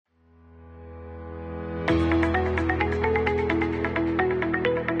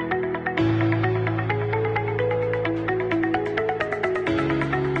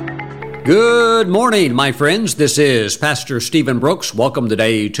Good morning, my friends. This is Pastor Stephen Brooks. Welcome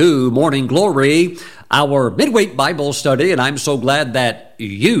today to Morning Glory, our midweek Bible study, and I'm so glad that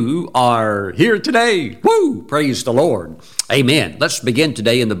you are here today. Woo! Praise the Lord. Amen. Let's begin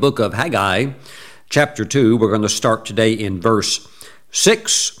today in the book of Haggai, chapter 2. We're going to start today in verse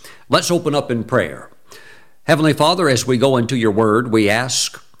 6. Let's open up in prayer. Heavenly Father, as we go into your word, we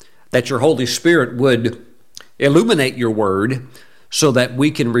ask that your Holy Spirit would illuminate your word so that we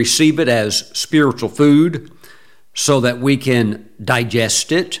can receive it as spiritual food, so that we can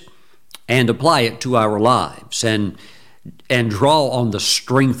digest it and apply it to our lives and draw on the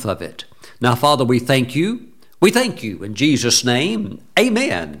strength of it. Now, Father, we thank you. We thank you in Jesus' name.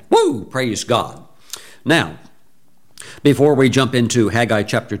 Amen. Woo! Praise God. Now, before we jump into Haggai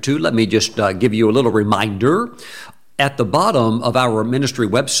chapter 2, let me just give you a little reminder. At the bottom of our ministry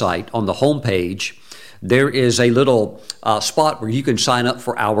website on the homepage, there is a little spot where you can sign up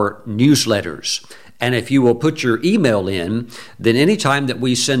for our newsletters. And if you will put your email in, then anytime that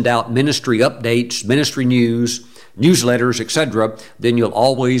we send out ministry updates, ministry news, newsletters, etc., then you'll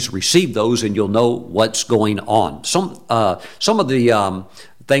always receive those and you'll know what's going on. Some of the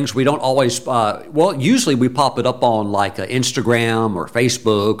things we don't always, usually we pop it up on like Instagram or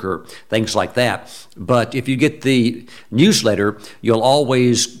Facebook or things like that. But if you get the newsletter, you'll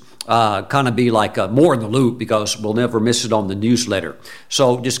always kind of be like more in the loop because we'll never miss it on the newsletter.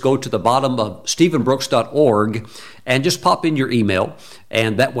 So just go to the bottom of stephenbrooks.org and just pop in your email,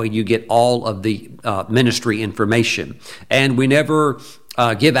 and that way you get all of the ministry information. And we never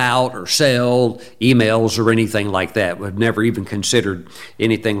give out or sell emails or anything like that. We've never even considered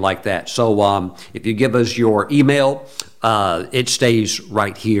anything like that. So if you give us your email, it stays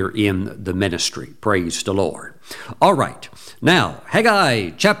right here in the ministry. Praise the Lord. All right. Now,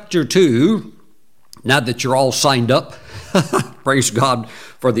 Haggai chapter 2, now that you're all signed up, praise God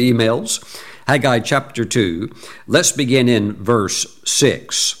for the emails. Haggai chapter 2, let's begin in verse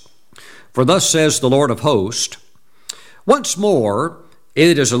 6. For thus says the Lord of hosts, once more,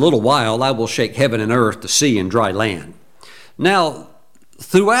 it is a little while, I will shake heaven and earth, the sea and dry land. Now,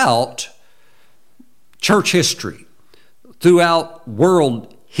 throughout church history, throughout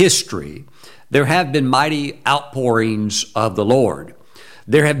world history, there have been mighty outpourings of the Lord.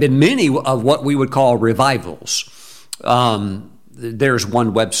 There have been many of what we would call revivals. There's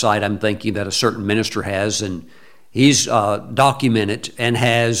one website I'm thinking that a certain minister has, and he's documented and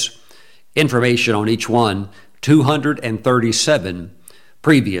has information on each one, 237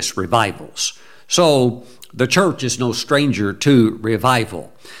 previous revivals. So the church is no stranger to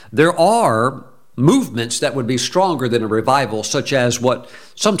revival. There are movements that would be stronger than a revival, such as what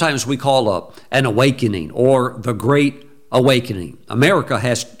sometimes we call an awakening or the Great Awakening. America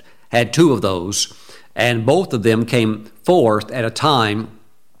has had two of those, and both of them came forth at a time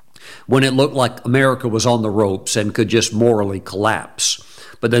when it looked like America was on the ropes and could just morally collapse.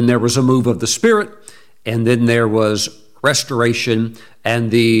 But then there was a move of the Spirit, and then there was restoration and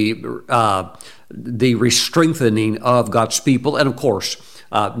the re-strengthening of God's people, and of course,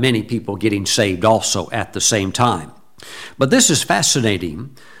 many people getting saved also at the same time. But this is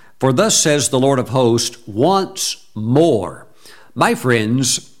fascinating. For thus says the Lord of hosts, once more. My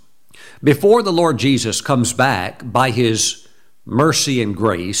friends, before the Lord Jesus comes back by his mercy and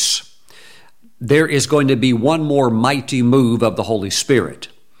grace, there is going to be one more mighty move of the Holy Spirit.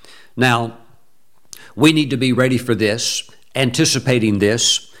 Now, we need to be ready for this, anticipating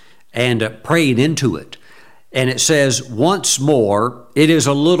this, and praying into it. And it says, once more, it is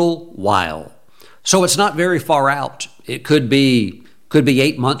a little while. So it's not very far out. It could be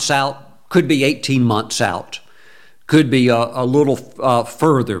 8 months out, could be 18 months out, could be a little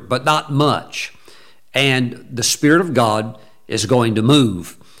further, but not much. And the Spirit of God is going to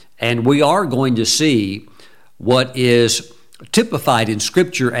move. And we are going to see what is typified in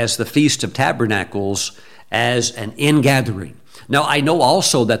Scripture as the Feast of Tabernacles as an ingathering. Now, I know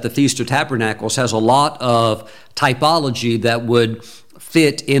also that the Feast of Tabernacles has a lot of typology that would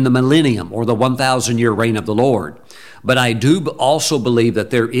fit in the millennium or the 1,000-year reign of the Lord. But I do also believe that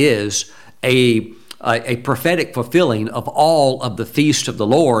there is a prophetic fulfilling of all of the feast of the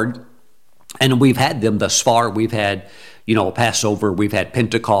Lord, and we've had them thus far. We've had, Passover, we've had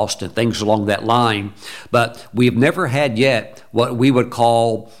Pentecost and things along that line, but we've never had yet what we would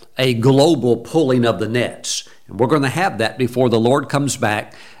call a global pulling of the nets. And we're going to have that before the Lord comes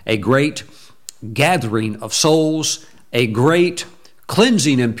back, a great gathering of souls, a great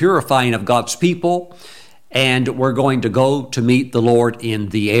cleansing and purifying of God's people, and we're going to go to meet the Lord in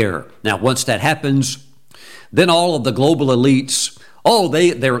the air. Now, once that happens, then all of the global elites, Oh,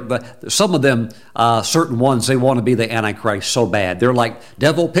 some of them, certain ones, they want to be the Antichrist so bad. They're like,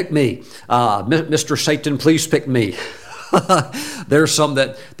 devil, pick me. Mr. Satan, please pick me. There's some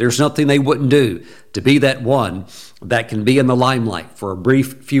that there's nothing they wouldn't do to be that one that can be in the limelight for a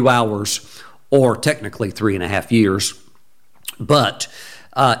brief few hours, or technically 3.5 years. But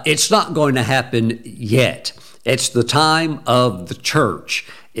it's not going to happen yet. It's the time of the church.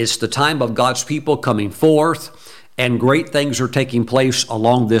 It's the time of God's people coming forth, and great things are taking place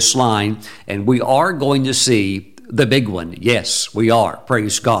along this line, and we are going to see the big one. Yes, we are.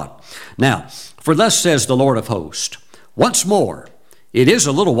 Praise God. Now, for thus says the Lord of hosts, once more, it is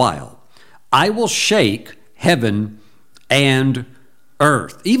a little while, I will shake heaven and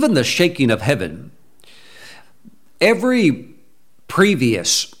earth. Even the shaking of heaven, every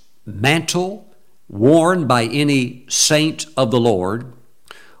previous mantle worn by any saint of the Lord,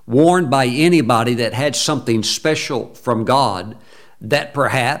 worn by anybody that had something special from God that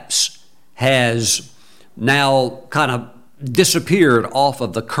perhaps has now kind of disappeared off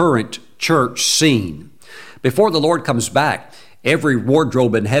of the current church scene. Before the Lord comes back, every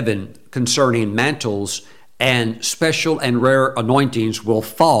wardrobe in heaven concerning mantles and special and rare anointings will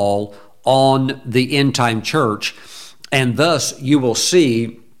fall on the end-time church, and thus you will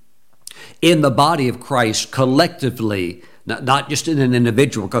see in the body of Christ collectively, not just in an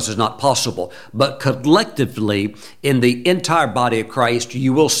individual because it's not possible, but collectively in the entire body of Christ,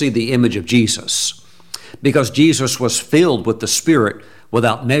 you will see the image of Jesus, because Jesus was filled with the Spirit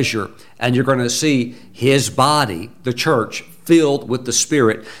without measure, and you're going to see his body, the church, filled with the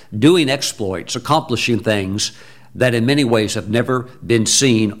Spirit, doing exploits, accomplishing things that in many ways have never been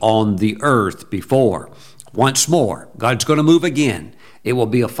seen on the earth before. Once more, God's going to move again. It will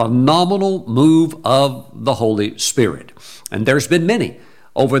be a phenomenal move of the Holy Spirit. And there's been many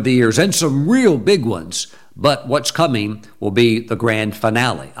over the years, and some real big ones, but what's coming will be the grand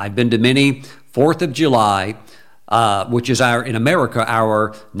finale. I've been to many 4th of July, which is in America,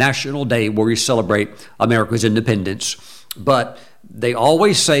 our national day where we celebrate America's independence. But they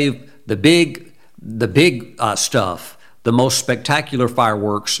always save the big stuff, the most spectacular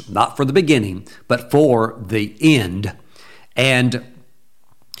fireworks, not for the beginning, but for the end. And,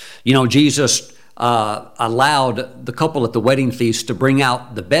 you know, Jesus allowed the couple at the wedding feast to bring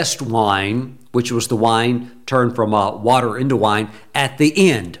out the best wine, which was the wine turned from water into wine, at the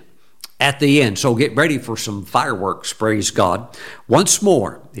end. At the end. So get ready for some fireworks, praise God. Once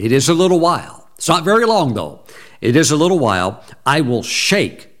more, it is a little while. It's not very long, though. It is a little while. I will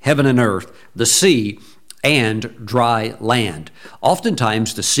shake heaven and earth, the sea, and dry land.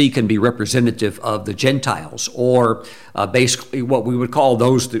 Oftentimes, the sea can be representative of the Gentiles, or basically what we would call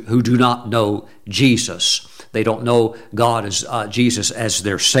those who do not know Jesus. They don't know God as Jesus as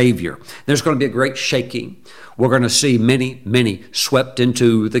their Savior. There's going to be a great shaking. We're going to see many, many swept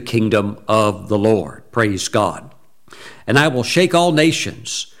into the kingdom of the Lord. Praise God. And I will shake all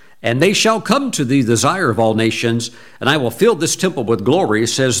nations, and they shall come to the desire of all nations, and I will fill this temple with glory,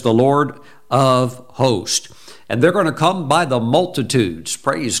 says the Lord of hosts. And they're going to come by the multitudes.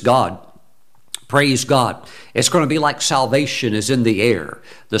 Praise God. Praise God. It's going to be like salvation is in the air.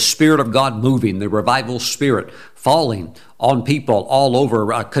 The Spirit of God moving, the revival Spirit falling on people all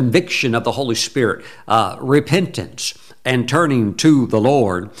over, a conviction of the Holy Spirit, repentance and turning to the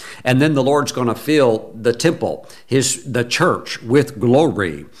Lord. And then the Lord's going to fill the temple, the church, with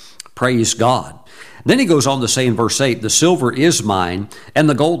glory. Praise God. Then he goes on to say in verse 8, the silver is mine and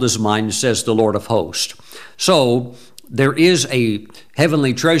the gold is mine, says the Lord of hosts. So there is a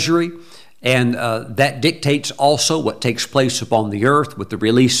heavenly treasury, and that dictates also what takes place upon the earth with the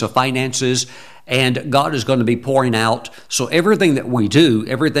release of finances. And God is going to be pouring out. So everything that we do,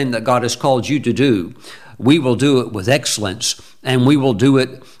 everything that God has called you to do, we will do it with excellence, and we will do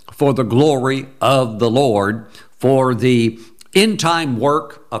it for the glory of the Lord, for the end-time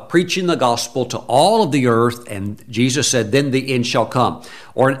work of preaching the gospel to all of the earth. And Jesus said, then the end shall come.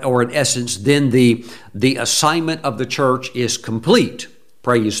 Or in essence, then the assignment of the church is complete.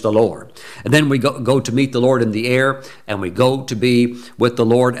 Praise the Lord. And then we go to meet the Lord in the air, and we go to be with the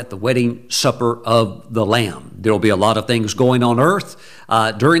Lord at the wedding supper of the Lamb. There will be a lot of things going on earth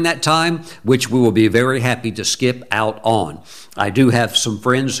during that time, which we will be very happy to skip out on. I do have some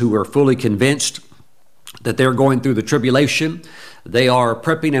friends who are fully convinced that they're going through the tribulation. They are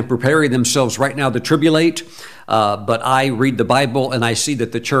prepping and preparing themselves right now to tribulate. But I read the Bible and I see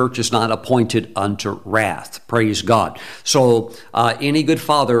that the church is not appointed unto wrath. Praise God. So any good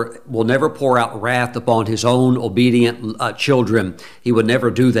father will never pour out wrath upon his own obedient children. He would never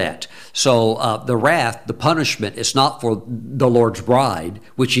do that. So the wrath, the punishment, is not for the Lord's bride,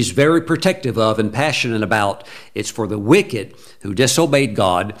 which he's very protective of and passionate about. It's for the wicked who disobeyed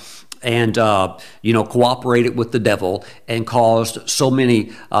God and cooperated with the devil and caused so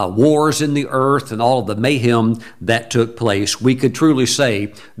many wars in the earth and all of the mayhem that took place. We could truly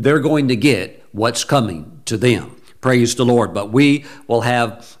say they're going to get what's coming to them. Praise the Lord. But we will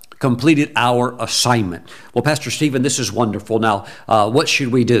have completed our assignment. Well, Pastor Stephen, this is wonderful. Now, what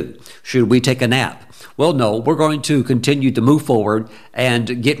should we do? Should we take a nap? Well, no, we're going to continue to move forward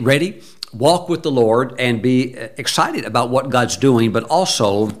and get ready, walk with the Lord, and be excited about what God's doing, but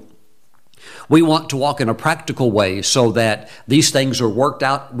also we want to walk in a practical way so that these things are worked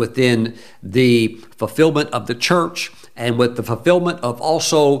out within the fulfillment of the church and with the fulfillment of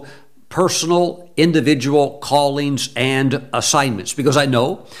also personal, individual callings and assignments. Because I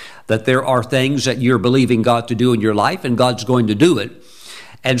know that there are things that you're believing God to do in your life, and God's going to do it.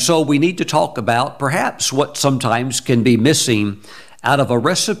 And so we need to talk about perhaps what sometimes can be missing out of a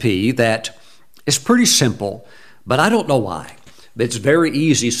recipe that is pretty simple, but I don't know why. It's very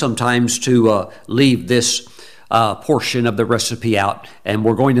easy sometimes to leave this portion of the recipe out, and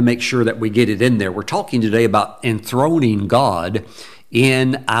we're going to make sure that we get it in there. We're talking today about enthroning God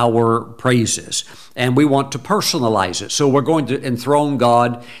in our praises, and we want to personalize it. So we're going to enthrone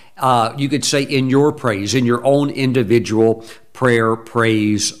God, you could say, in your praise, in your own individual prayer,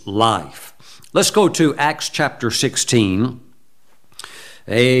 praise life. Let's go to Acts chapter 16.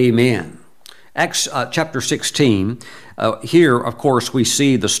 Amen. Acts chapter 16. Here, of course, we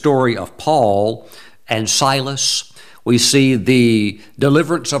see the story of Paul and Silas. We see the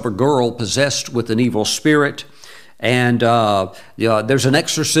deliverance of a girl possessed with an evil spirit. And there's an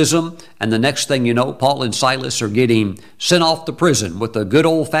exorcism. And the next thing you know, Paul and Silas are getting sent off to prison with a good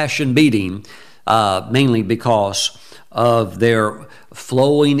old-fashioned beating, mainly because of their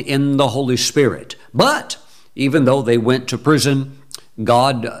flowing in the Holy Spirit. But even though they went to prison,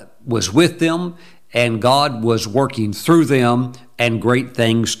 God was with them, and God was working through them, and great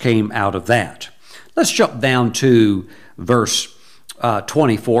things came out of that. Let's jump down to verse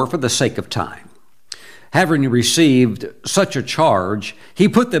 24 for the sake of time. Having received such a charge, he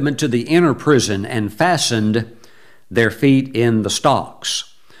put them into the inner prison and fastened their feet in the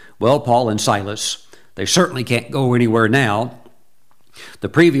stocks. Well, Paul and Silas, they certainly can't go anywhere now. The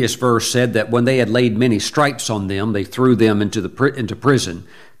previous verse said that when they had laid many stripes on them, they threw them into prison,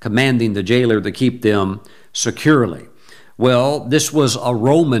 commanding the jailer to keep them securely. Well, this was a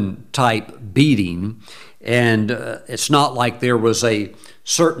Roman-type beating, and it's not like there was a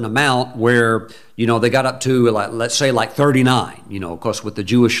certain amount where, they got up to, let's say, 39. Of course, with the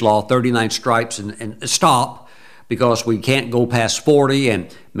Jewish law, 39 stripes and stop, because we can't go past 40,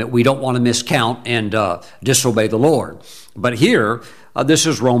 and we don't want to miscount and disobey the Lord. But here, this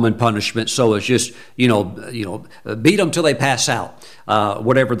is Roman punishment, so it's just, beat them till they pass out,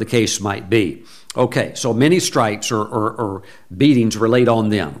 whatever the case might be. Okay, so many stripes or beatings were laid on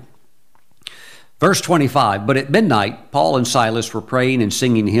them. Verse 25, but at midnight, Paul and Silas were praying and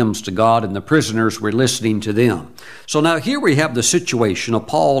singing hymns to God, and the prisoners were listening to them. So now here we have the situation of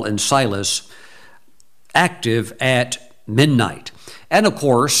Paul and Silas active at midnight. And of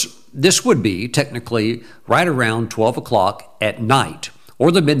course, this would be technically right around 12 o'clock at night,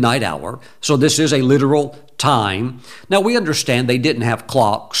 or the midnight hour. So this is a literal time. Now we understand they didn't have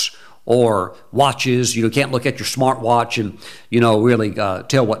clocks or watches. You can't look at your smartwatch and, really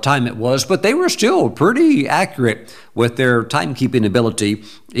tell what time it was, but they were still pretty accurate with their timekeeping ability,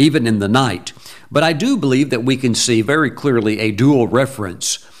 even in the night. But I do believe that we can see very clearly a dual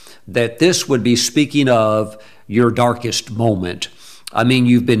reference, that this would be speaking of your darkest moment. I mean,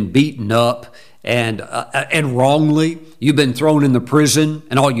 you've been beaten up and wrongly. You've been thrown in the prison,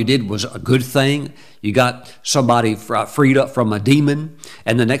 and all you did was a good thing. You got somebody freed up from a demon,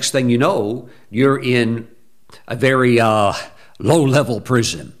 and the next thing you know, you're in a very low-level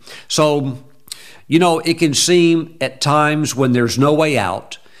prison. So, it can seem at times when there's no way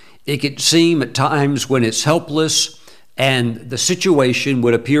out. It can seem at times when it's helpless and the situation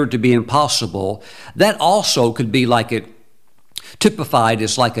would appear to be impossible. That also could be typified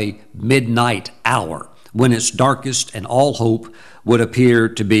as like a midnight hour, when it's darkest and all hope would appear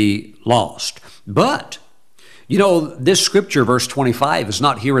to be lost. But, this scripture, verse 25, is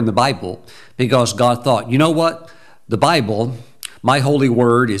not here in the Bible because God thought, you know what? The Bible, My holy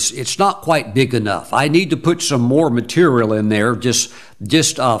word it's not quite big enough. I need to put some more material in there, just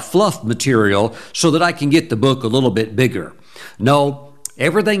fluff material, so that I can get the book a little bit bigger. No,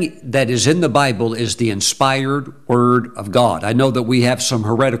 everything that is in the Bible is the inspired Word of God. I know that we have some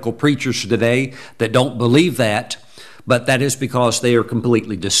heretical preachers today that don't believe that, but that is because they are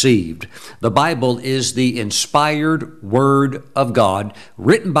completely deceived. The Bible is the inspired Word of God,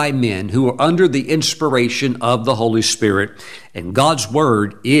 written by men who are under the inspiration of the Holy Spirit, and God's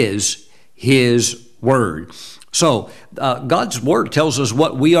Word is His Word. So, God's Word tells us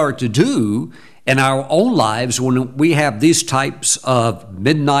what we are to do in our own lives when we have these types of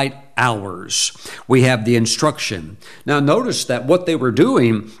midnight hours. We have the instruction. Now notice that what they were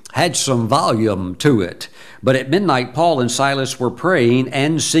doing had some volume to it. But at midnight, Paul and Silas were praying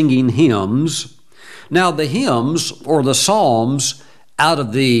and singing hymns. Now the hymns, or the Psalms, out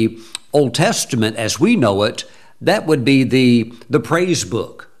of the Old Testament as we know it, that would be the praise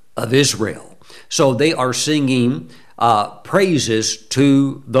book of Israel. So they are singing praises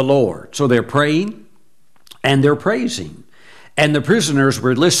to the Lord. So they're praying and they're praising. And the prisoners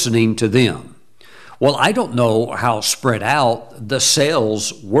were listening to them. Well, I don't know how spread out the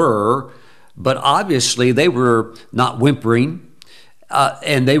cells were, but obviously they were not whimpering,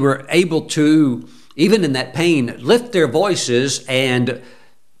 and they were able to, even in that pain, lift their voices and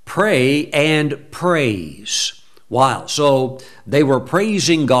pray and praise. Wow. So they were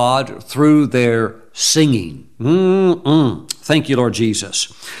praising God through their singing. Thank you, Lord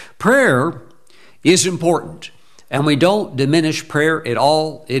Jesus. Prayer is important. And we don't diminish prayer at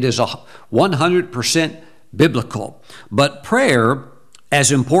all. It is 100% biblical. But prayer,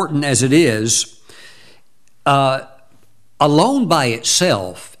 as important as it is, alone by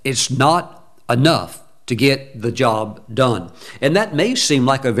itself, it's not enough to get the job done. And that may seem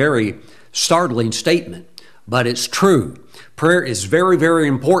like a very startling statement, but it's true. Prayer is very, very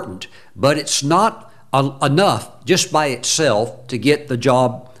important, but it's not enough just by itself to get the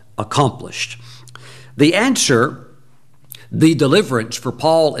job accomplished. The answer, the deliverance for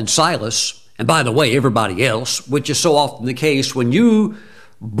Paul and Silas, and by the way, everybody else, which is so often the case, when you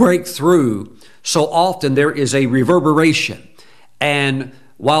break through, so often there is a reverberation. And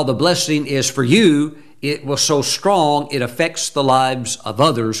while the blessing is for you, it was so strong, it affects the lives of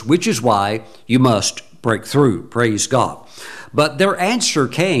others, which is why you must break through. Praise God. But their answer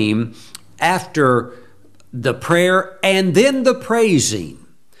came after the prayer and then the praising.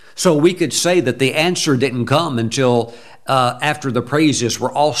 So we could say that the answer didn't come until after the praises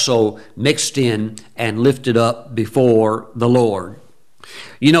were also mixed in and lifted up before the Lord.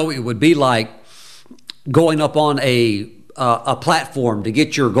 You know, it would be like going up on a platform to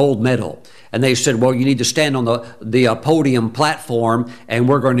get your gold medal. And they said, well, you need to stand on the podium platform and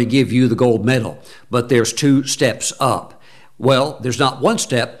we're going to give you the gold medal. But there's 2 steps up. Well, there's not 1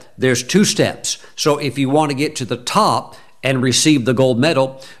 step, there's 2 steps. So if you want to get to the top and receive the gold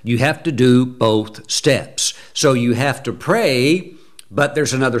medal, you have to do both steps. So you have to pray, but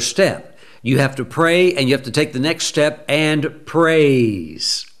there's another step. You have to pray and you have to take the next step and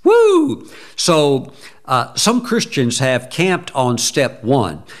praise. Woo! So some Christians have camped on step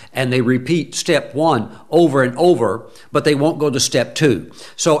 1 and they repeat step 1 over and over, but they won't go to step 2.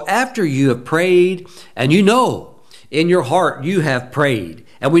 So after you have prayed and you know in your heart you have prayed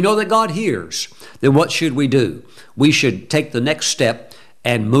and we know that God hears, then what should we do? We should take the next step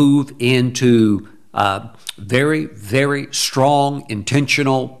and move into very, very strong,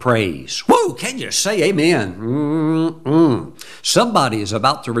 intentional praise. Woo! Can you say amen? Somebody is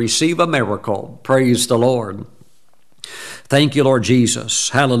about to receive a miracle. Praise the Lord. Thank you, Lord Jesus.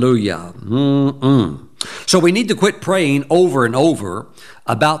 Hallelujah. So we need to quit praying over and over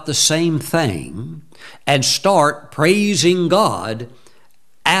about the same thing and start praising God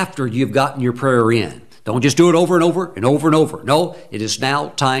after you've gotten your prayer in. Don't just do it over and over and over and over. No, it is now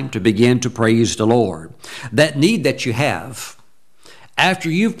time to begin to praise the Lord. That need that you have, after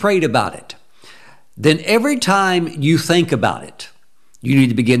you've prayed about it, then every time you think about it, you need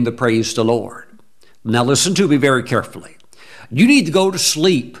to begin to praise the Lord. Now listen to me very carefully. You need to go to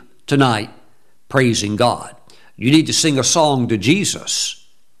sleep tonight praising God. You need to sing a song to Jesus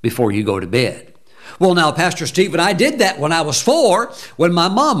before you go to bed. Well, now, Pastor Stephen, I did that when I was 4, when my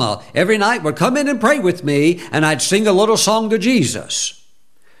mama every night would come in and pray with me, and I'd sing a little song to Jesus.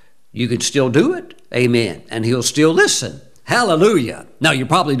 You could still do it. Amen. And he'll still listen. Hallelujah. Now, you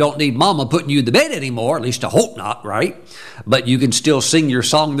probably don't need mama putting you to bed anymore, at least I hope not, right? But you can still sing your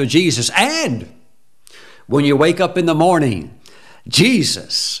song to Jesus. And when you wake up in the morning,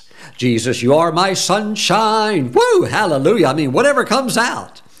 Jesus, you are my sunshine. Woo, hallelujah. I mean, whatever comes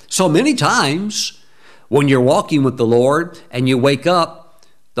out. So many times, When you're walking with the Lord and you wake up,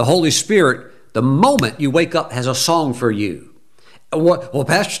 the Holy Spirit, the moment you wake up, has a song for you. Well,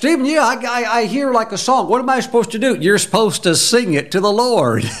 Pastor Stephen, yeah, I hear like a song. What am I supposed to do? You're supposed to sing it to the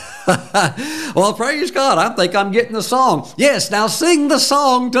Lord. Well, praise God. I think I'm getting the song. Yes, now sing the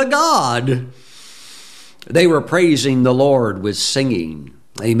song to God. They were praising the Lord with singing.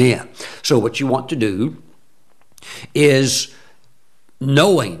 Amen. So what you want to do is,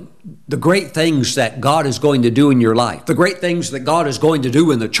 knowing the great things that God is going to do in your life, the great things that God is going to do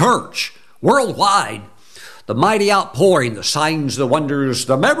in the church worldwide, the mighty outpouring, the signs, the wonders,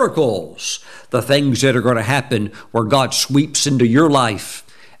 the miracles, the things that are going to happen where God sweeps into your life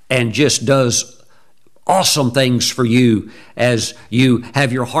and just does awesome things for you as you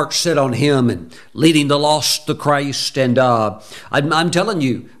have your heart set on Him and leading the lost to Christ. And I'm telling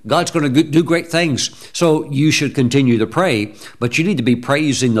you, God's going to do great things. So you should continue to pray, but you need to be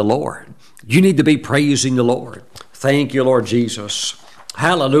praising the Lord. You need to be praising the Lord. Thank you, Lord Jesus.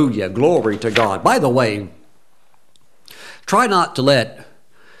 Hallelujah. Glory to God. By the way, try not to let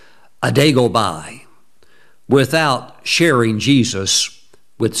a day go by without sharing Jesus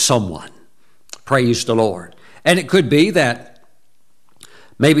with someone. Praise the Lord. And it could be that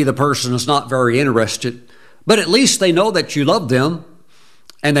maybe the person is not very interested, but at least they know that you love them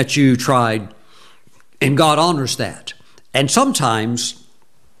and that you tried, and God honors that. And sometimes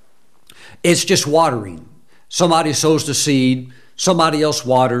it's just watering. Somebody sows the seed, somebody else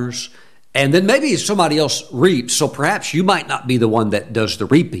waters, and then maybe somebody else reaps. So perhaps you might not be the one that does the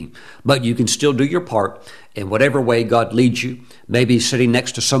reaping, but you can still do your part in whatever way God leads you. Maybe sitting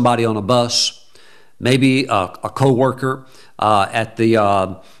next to somebody on a bus, maybe a coworker at the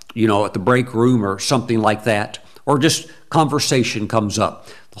at the break room or something like that, or just conversation comes up.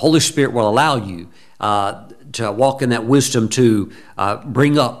 The Holy Spirit will allow you to walk in that wisdom to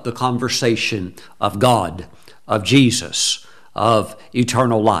bring up the conversation of God, of Jesus, of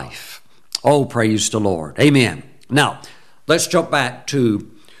eternal life. Oh, praise the Lord. Amen. Now, let's jump back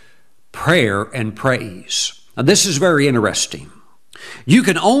to prayer and praise. Now, this is very interesting. You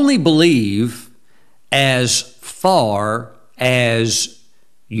can only believe as far as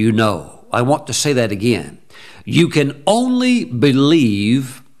you know. I want to say that again. You can only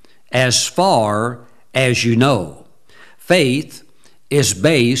believe as far as you know. Faith is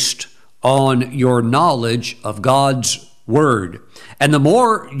based on your knowledge of God's Word. And the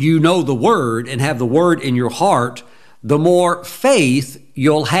more you know the Word and have the Word in your heart, the more faith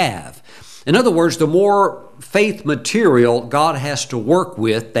you'll have. In other words, the more faith material God has to work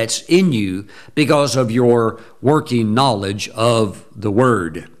with that's in you because of your working knowledge of the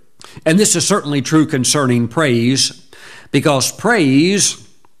Word. And this is certainly true concerning praise, because praise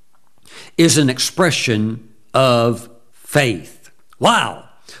is an expression of faith. Wow!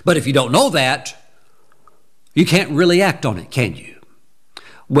 But if you don't know that, you can't really act on it, can you?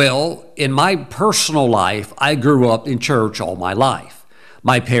 Well, in my personal life, I grew up in church all my life.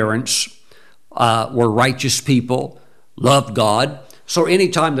 My parents were righteous people, loved God. So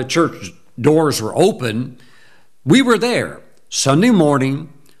anytime the church doors were open, we were there. Sunday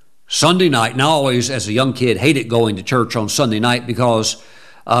morning, Sunday night. And I always, as a young kid, hated going to church on Sunday night because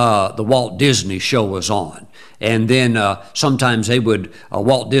the Walt Disney show was on. And then sometimes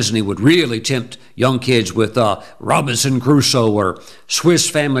Walt Disney would really tempt young kids with Robinson Crusoe or Swiss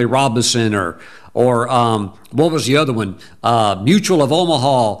Family Robinson or what was the other one? Mutual of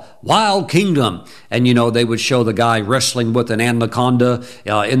Omaha, Wild Kingdom. And, they would show the guy wrestling with an anaconda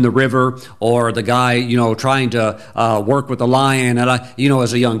in the river, or the guy, trying to work with a lion. And,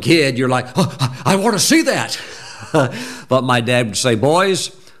 as a young kid, you're like, oh, I want to see that. But my dad would say,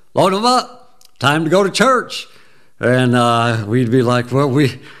 boys, load them up. Time to go to church. And we'd be like, well,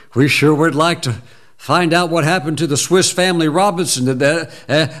 we sure would like to find out what happened to the Swiss Family Robinson.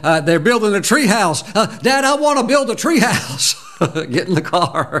 They're building a tree house. Dad, I want to build a tree house. Get in the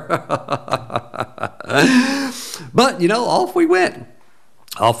car. But, off we went.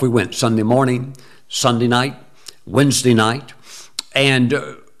 Off we went Sunday morning, Sunday night, Wednesday night. And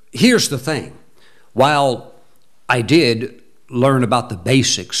here's the thing. While I did learn about the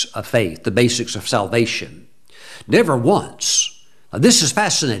basics of faith, the basics of salvation, never once, this is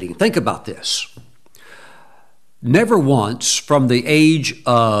fascinating, think about this, never once from the age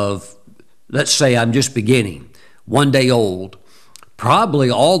of, let's say I'm just beginning, 1 day old, probably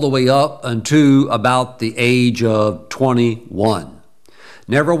all the way up until about the age of 21.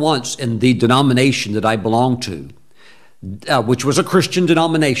 Never once in the denomination that I belonged to, which was a Christian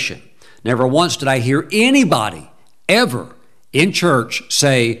denomination, never once did I hear anybody ever in church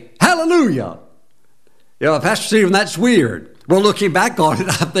say, hallelujah. Pastor Stephen, that's weird. Well, looking back on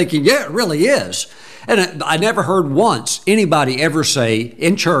it, I'm thinking, yeah, it really is. And I never heard once anybody ever say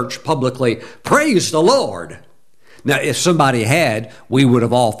in church publicly, praise the Lord. Now, if somebody had, we would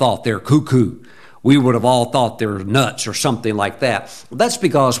have all thought they're cuckoo. We would have all thought they're nuts or something like that. That's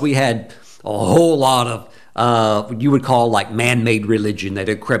because we had a whole lot of you would call like man-made religion that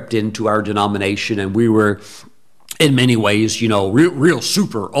had crept into our denomination, and we were in many ways, real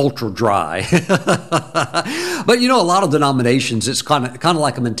super ultra dry. But a lot of denominations, it's kind of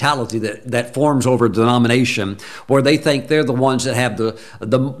like a mentality that forms over a denomination where they think they're the ones that have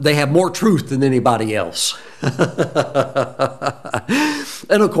they have more truth than anybody else.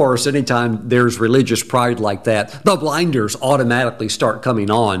 And of course, anytime there's religious pride like that, the blinders automatically start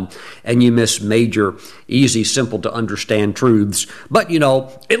coming on, and you miss major, easy, simple to understand truths. But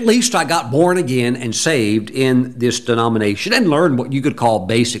at least I got born again and saved in this denomination and learned what you could call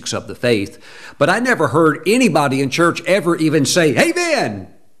basics of the faith. But I never heard anybody in church ever even say, "Amen."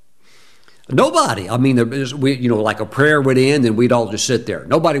 Nobody. I mean, like a prayer would end and we'd all just sit there.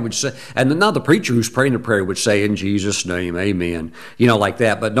 Nobody would say, and now the preacher who's praying the prayer would say, "In Jesus' name, amen," like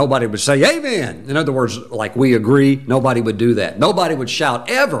that. But nobody would say, "Amen." In other words, like we agree, nobody would do that. Nobody would shout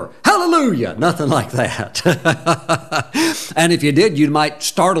ever, "Hallelujah," nothing like that. And if you did, you might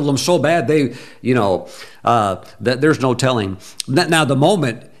startle them so bad that there's no telling. Now, the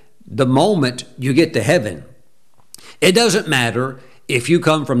moment you get to heaven, it doesn't matter if you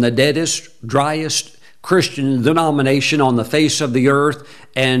come from the deadest, driest Christian denomination on the face of the earth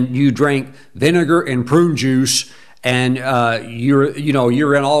and you drank vinegar and prune juice and you're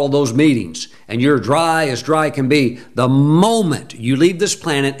in all of those meetings and you're dry as dry can be. The moment you leave this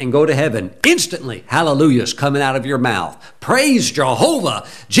planet and go to heaven, instantly, hallelujah's coming out of your mouth. Praise Jehovah.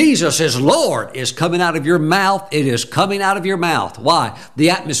 Jesus is Lord is coming out of your mouth. It is coming out of your mouth. Why? The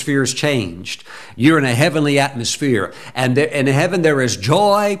atmosphere has changed. You're in a heavenly atmosphere. And in heaven there is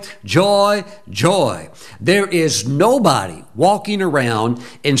joy, joy, joy. There is nobody walking around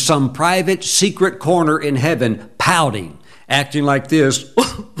in some private secret corner in heaven pouting, acting like this.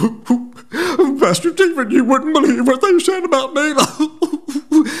 "Pastor Stephen, you wouldn't believe what they said about me."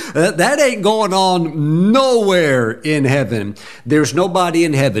 That ain't going on nowhere in heaven. There's nobody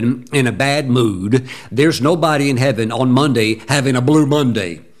in heaven in a bad mood. There's nobody in heaven on Monday having a blue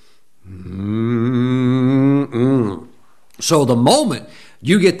Monday. So the moment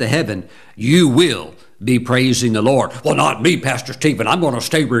you get to heaven, you will be praising the Lord. "Well, not me, Pastor Stephen. I'm going to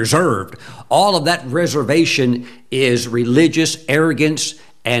stay reserved." All of that reservation is religious arrogance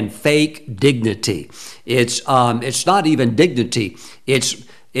and fake dignity. It's not even dignity.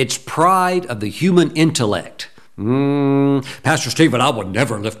 It's pride of the human intellect. "Pastor Stephen, I would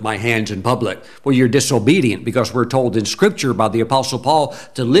never lift my hands in public." Well, you're disobedient because we're told in Scripture by the Apostle Paul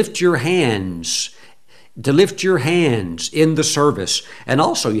to lift your hands in the service. And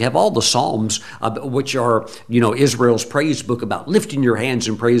also you have all the Psalms, which are, Israel's praise book about lifting your hands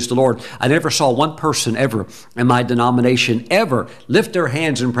and praise the Lord. I never saw one person ever in my denomination ever lift their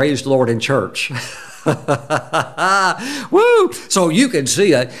hands and praise the Lord in church. Woo! So you can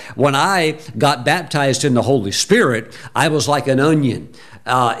see it. When I got baptized in the Holy Spirit, I was like an onion.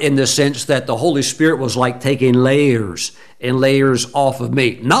 In the sense that the Holy Spirit was like taking layers and layers off of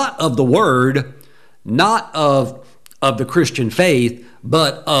me. Not of the Word, not of the Christian faith,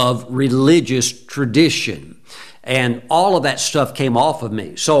 but of religious tradition. And all of that stuff came off of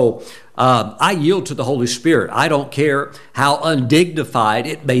me. So I yield to the Holy Spirit. I don't care how undignified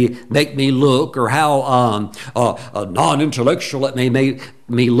it may make me look or how non-intellectual it may make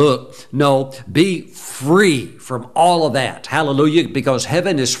me look. No, be free from all of that. Hallelujah. Because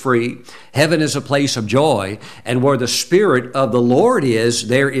heaven is free. Heaven is a place of joy. And where the Spirit of the Lord is,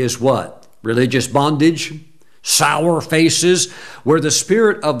 there is what? Religious bondage, sour faces. Where the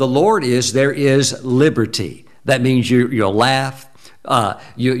Spirit of the Lord is, there is liberty. That means you'll laugh,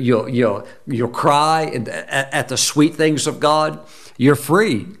 you'll cry at the sweet things of God. You're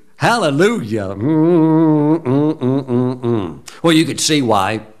free. Hallelujah. Well, you could see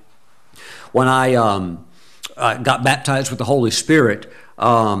why when I got baptized with the Holy Spirit,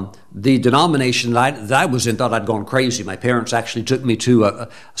 the denomination that I was in thought I'd gone crazy. My parents actually took me to a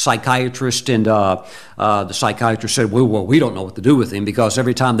psychiatrist, and the psychiatrist said, well, we don't know what to do with him, because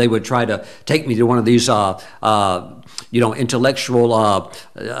every time they would try to take me to one of these, intellectual,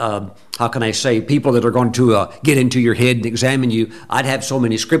 how can I say, people that are going to get into your head and examine you, I'd have so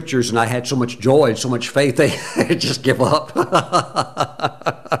many scriptures and I had so much joy and so much faith, they just give up.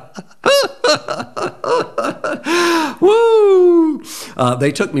 Woo!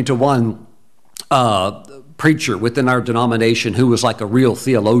 They took me to one preacher within our denomination who was like a real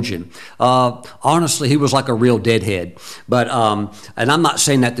theologian. Honestly, he was like a real deadhead. But and I'm not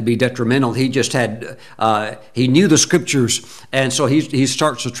saying that to be detrimental. He just had he knew the scriptures, and so he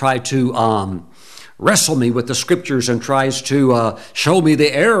starts to try to wrestle me with the scriptures and tries to show me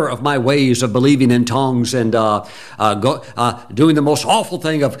the error of my ways of believing in tongues and doing the most awful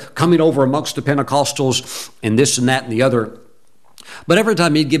thing of coming over amongst the Pentecostals and this and that and the other. But every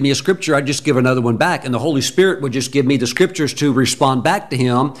time he'd give me a scripture, I'd just give another one back. And the Holy Spirit would just give me the scriptures to respond back to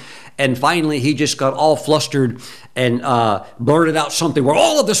him. And finally, he just got all flustered and blurted out something where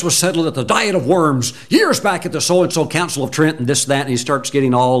all of this was settled at the Diet of Worms years back at the so-and-so Council of Trent and this, that. And he starts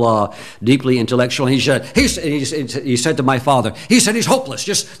getting all deeply intellectual. And he said to my father, he said, he's hopeless.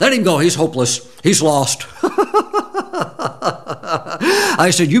 Just let him go. He's hopeless. He's lost. I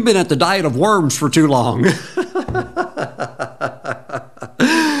said, you've been at the Diet of Worms for too long.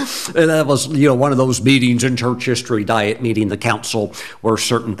 And that was, one of those meetings in church history, diet meeting, the council, where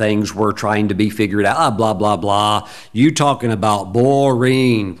certain things were trying to be figured out. Blah, blah, blah. You talking about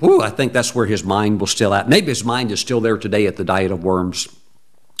boring. Whew, I think that's where his mind was still at. Maybe his mind is still there today at the Diet of Worms.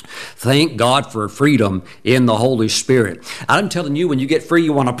 Thank God for freedom in the Holy Spirit. I'm telling you, when you get free,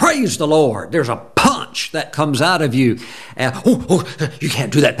 you want to praise the Lord. There's a punch that comes out of you. You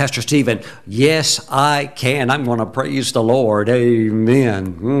can't do that, Pastor Stephen. Yes, I can. I'm going to praise the Lord.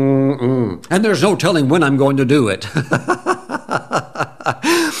 Amen. And there's no telling when I'm going to do it.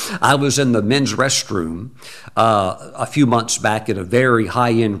 I was in the men's restroom a few months back at a very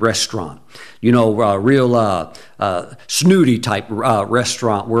high-end restaurant. Real snooty type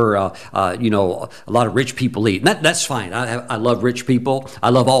restaurant where, a lot of rich people eat. And that's fine. I love rich people. I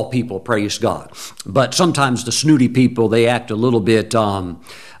love all people, praise God. But sometimes the snooty people, they act a little bit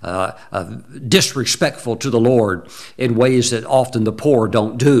disrespectful to the Lord in ways that often the poor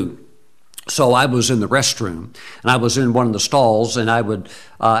don't do. So I was in the restroom, and I was in one of the stalls, and I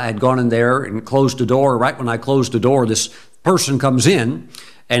had gone in there and closed the door. Right when I closed the door, this person comes in,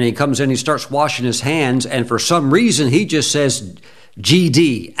 and he comes in, he starts washing his hands, and for some reason, he just says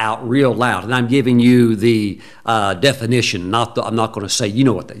GD out real loud. And I'm giving you the definition. I'm not going to say, you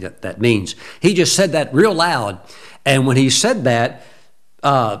know what that means. He just said that real loud, and when he said that,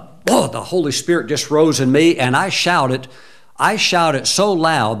 the Holy Spirit just rose in me, and I shouted so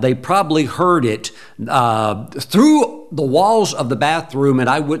loud, they probably heard it through the walls of the bathroom, and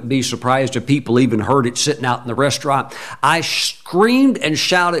I wouldn't be surprised if people even heard it sitting out in the restaurant. I screamed and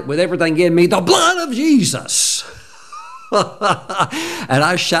shouted with everything in me, the blood of Jesus. And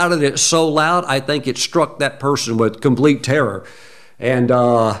I shouted it so loud, I think it struck that person with complete terror. And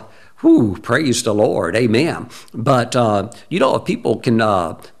praise the Lord. Amen. But, if people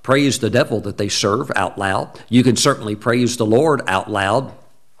can praise the devil that they serve out loud, you can certainly praise the Lord out loud.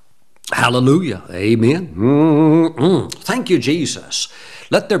 Hallelujah. Amen. Thank you, Jesus.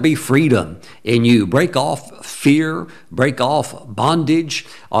 Let there be freedom in you. Break off fear, break off bondage,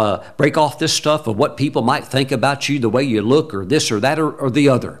 break off this stuff of what people might think about you, the way you look, or this or that or the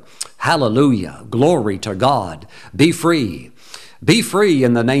other. Hallelujah. Glory to God. Be free. Be free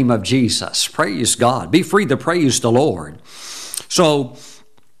in the name of Jesus. Praise God. Be free to praise the Lord. So,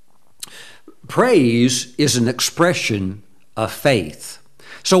 praise is an expression of faith.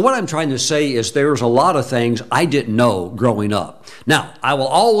 So what I'm trying to say is there's a lot of things I didn't know growing up. Now, I will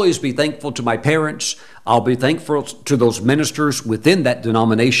always be thankful to my parents. I'll be thankful to those ministers within that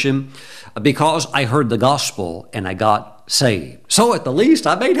denomination because I heard the gospel and I got saved. So at the least,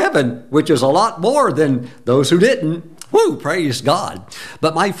 I made heaven, which is a lot more than those who didn't. Woo, praise God.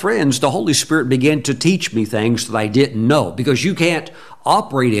 But my friends, the Holy Spirit began to teach me things that I didn't know because you can't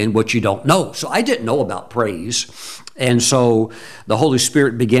operate in what you don't know. So I didn't know about praise. And so the Holy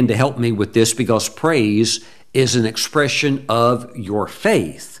Spirit began to help me with this because praise is an expression of your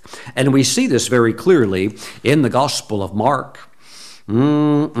faith. And we see this very clearly in the Gospel of Mark.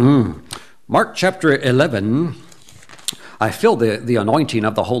 Mark chapter 11, I feel the anointing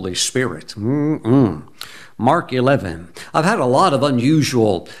of the Holy Spirit. Mark 11. I've had a lot of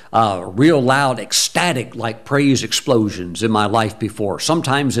unusual, real loud, ecstatic-like praise explosions in my life before,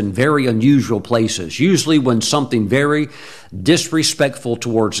 sometimes in very unusual places, usually when something very disrespectful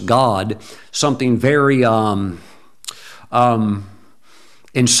towards God, something very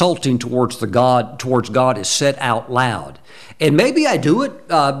insulting towards God is said out loud. And maybe I do it,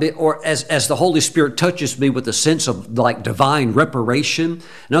 or as the Holy Spirit touches me with a sense of like divine reparation.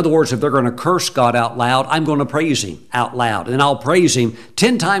 In other words, if they're going to curse God out loud, I'm going to praise Him out loud. And I'll praise Him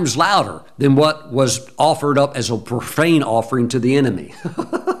 10 times louder than what was offered up as a profane offering to the enemy.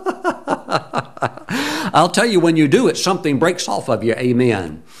 I'll tell you, when you do it, something breaks off of you.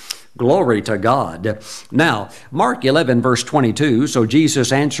 Amen. Glory to God. Now, Mark 11, verse 22, so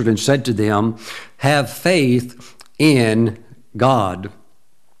Jesus answered and said to them, have faith in God.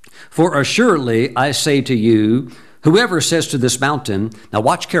 For assuredly I say to you, whoever says to this mountain, now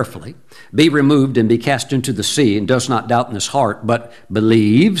watch carefully, be removed and be cast into the sea, and does not doubt in his heart, but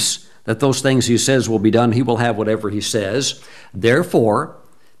believes that those things he says will be done, he will have whatever he says. Therefore,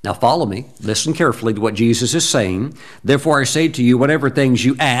 now follow me, listen carefully to what Jesus is saying. Therefore I say to you, whatever things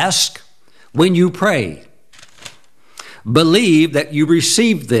you ask when you pray, believe that you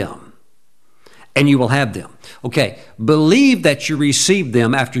receive them and you will have them. Okay, believe that you receive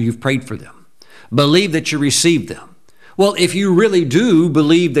them after you've prayed for them. Believe that you receive them. Well, if you really do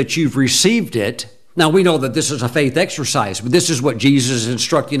believe that you've received it, now we know that this is a faith exercise, but this is what Jesus is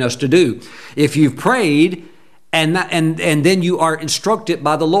instructing us to do. If you've prayed, and then you are instructed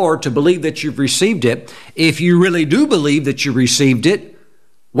by the Lord to believe that you've received it. If you really do believe that you received it,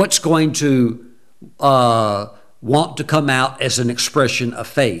 what's going to want to come out as an expression of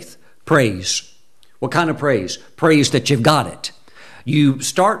faith? Praise. What kind of praise? Praise that you've got it. You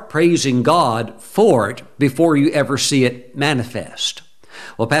start praising God for it before you ever see it manifest.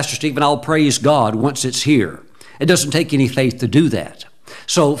 Well, Pastor Stephen, I'll praise God once it's here. It doesn't take any faith to do that.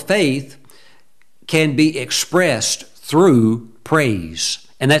 So faith can be expressed through praise.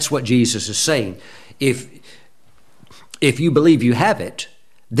 And that's what Jesus is saying. If you believe you have it,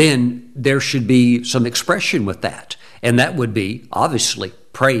 then there should be some expression with that. And that would be, obviously,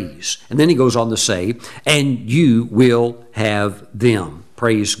 praise. And then he goes on to say, and you will have them.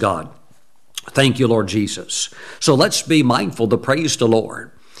 Praise God. Thank you, Lord Jesus. So let's be mindful to praise the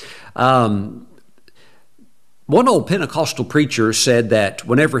Lord. One old Pentecostal preacher said that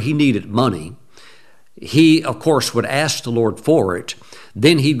whenever he needed money, he, of course, would ask the Lord for it.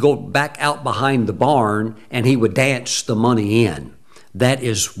 Then he'd go back out behind the barn and he would dance the money in. That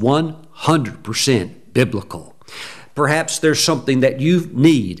is 100% biblical. Perhaps there's something that you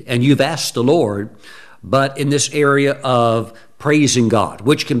need and you've asked the Lord, but in this area of praising God,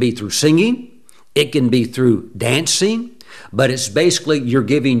 which can be through singing, it can be through dancing, but it's basically you're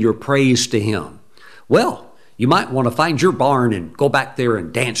giving your praise to Him. Well, you might want to find your barn and go back there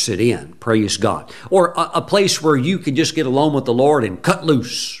and dance it in, praise God. Or a place where you can just get alone with the Lord and cut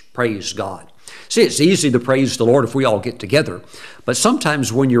loose, praise God. See, it's easy to praise the Lord if we all get together, but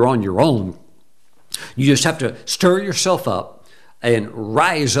sometimes when you're on your own, you just have to stir yourself up and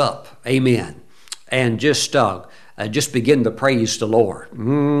rise up, amen, and just begin to praise the Lord.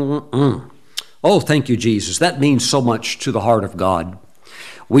 Oh, thank you, Jesus. That means so much to the heart of God.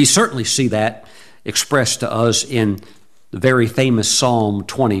 We certainly see that expressed to us in the very famous Psalm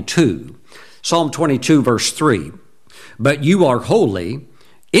 22. Psalm 22, verse 3. But you are holy,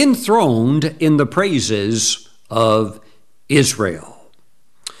 enthroned in the praises of Israel.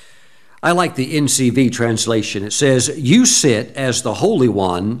 I like the NCV translation. It says, you sit as the Holy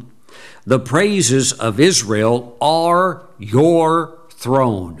One, the praises of Israel are your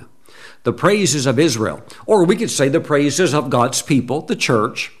throne. The praises of Israel, or we could say the praises of God's people, the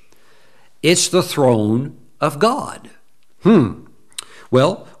church. It's the throne of God.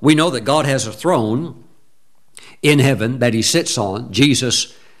 Well, we know that God has a throne in heaven that He sits on.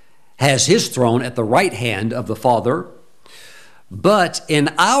 Jesus has His throne at the right hand of the Father. But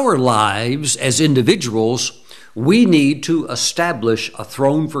in our lives as individuals, we need to establish a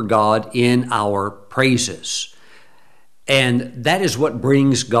throne for God in our praises. And that is what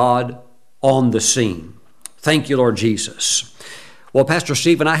brings God on the scene. Thank you, Lord Jesus. Well, Pastor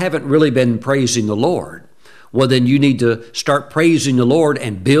Stephen, I haven't really been praising the Lord. Well, then you need to start praising the Lord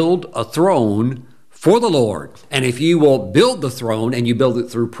and build a throne for the Lord. And if you will build the throne and you build it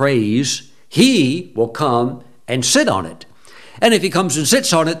through praise, He will come and sit on it. And if He comes and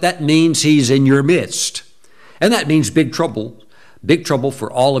sits on it, that means He's in your midst. And that means big trouble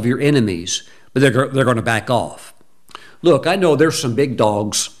for all of your enemies. But they're going to back off. Look, I know there's some big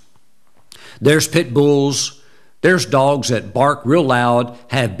dogs. There's pit bulls. There's dogs that bark real loud,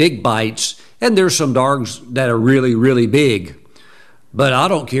 have big bites, and there's some dogs that are really, really big. But I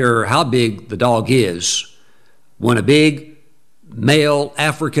don't care how big the dog is. When a big male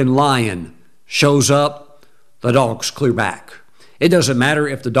African lion shows up, the dogs clear back. It doesn't matter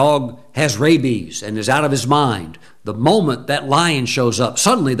if the dog has rabies and is out of his mind. The moment that lion shows up,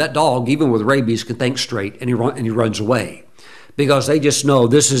 suddenly that dog, even with rabies, can think straight and he runs away. Because they just know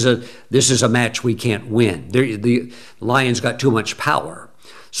this is a match we can't win. The lion's got too much power.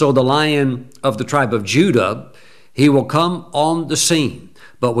 So the Lion of the tribe of Judah, he will come on the scene.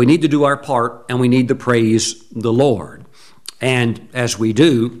 But we need to do our part and we need to praise the Lord. And as we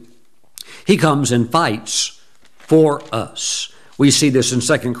do, He comes and fights for us. We see this in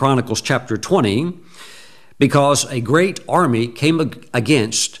 2 Chronicles chapter 20, because a great army came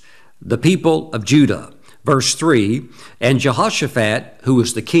against the people of Judah. Verse 3, and Jehoshaphat, who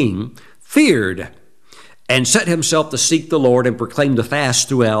was the king, feared and set himself to seek the Lord and proclaim the fast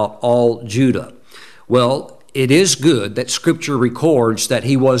throughout all Judah. Well, it is good that Scripture records that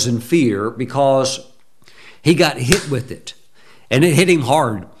he was in fear because he got hit with it. And it hit him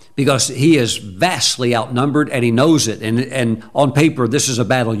hard because he is vastly outnumbered and he knows it. And on paper, this is a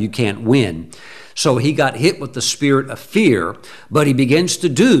battle you can't win. So he got hit with the spirit of fear, but he begins to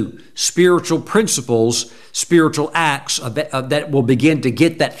do spiritual principles, spiritual acts that will begin to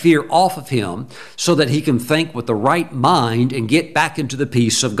get that fear off of him so that he can think with the right mind and get back into the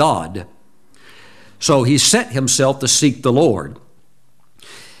peace of God. So he set himself to seek the Lord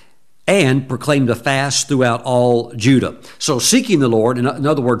and proclaimed a fast throughout all Judah. So seeking the Lord, in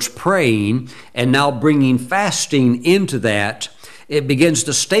other words, praying, and now bringing fasting into that, it begins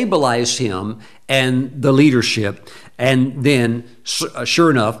to stabilize him and the leadership. And then, sure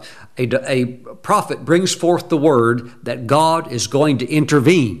enough, a prophet brings forth the word that God is going to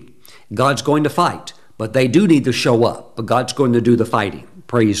intervene. God's going to fight, but they do need to show up. But God's going to do the fighting.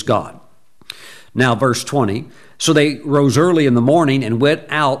 Praise God. Now, verse 20, so they rose early in the morning and went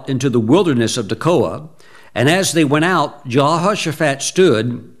out into the wilderness of Tekoa. And as they went out, Jehoshaphat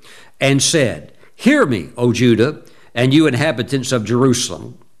stood and said, hear me, O Judah, and you inhabitants of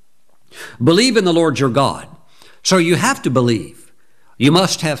Jerusalem. Believe in the Lord your God. So you have to believe. You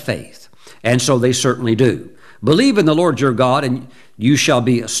must have faith. And so they certainly do. Believe in the Lord your God, and you shall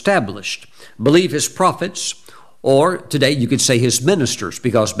be established. Believe his prophets, or today you could say his ministers,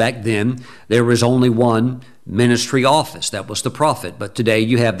 because back then there was only one ministry office. That was the prophet. But today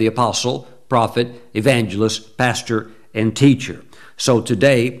you have the apostle, prophet, evangelist, pastor, and teacher. So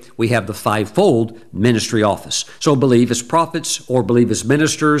today we have the fivefold ministry office. So believe his prophets or believe his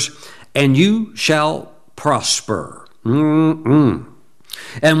ministers, and you shall prosper. And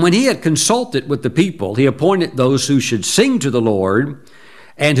when he had consulted with the people, he appointed those who should sing to the Lord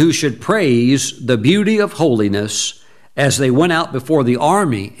and who should praise the beauty of holiness as they went out before the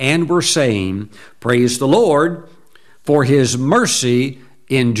army and were saying, praise the Lord, for his mercy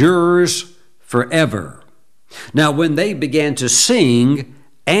endures forever. Now, when they began to sing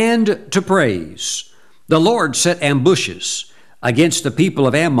and to praise, the Lord set ambushes against the people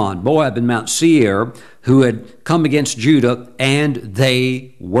of Ammon, Moab, and Mount Seir, who had come against Judah, and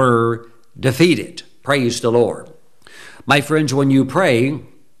they were defeated. Praise the Lord. My friends, when you pray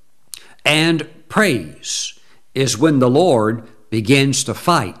and praise is when the Lord begins to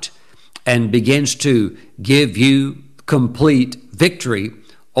fight and begins to give you complete victory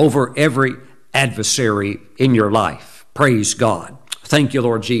over every adversary in your life. Praise God. Thank you,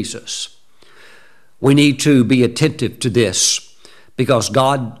 Lord Jesus. We need to be attentive to this because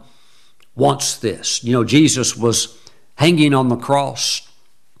God wants this. You know, Jesus was hanging on the cross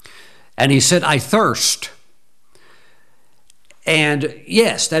and he said, I thirst. And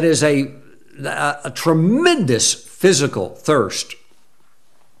yes, that is a tremendous physical thirst.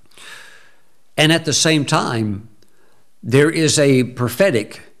 And at the same time, there is a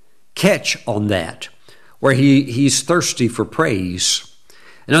prophetic catch on that, where he's thirsty for praise.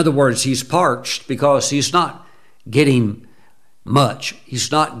 In other words, he's parched because he's not getting much.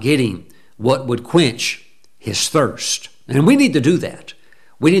 He's not getting what would quench his thirst. And we need to do that.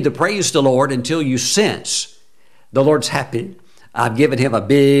 We need to praise the Lord until you sense the Lord's happy. I've given him a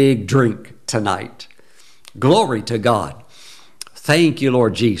big drink tonight. Glory to God. Thank you,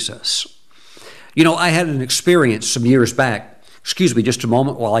 Lord Jesus. You know, I had an experience some years back. Excuse me just a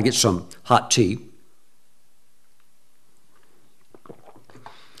moment while I get some hot tea.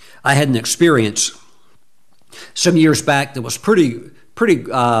 I had an experience some years back that was pretty,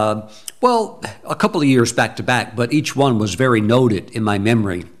 well, a couple of years back to back, but each one was very noted in my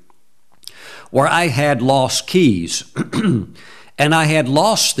memory, where I had lost keys. And I had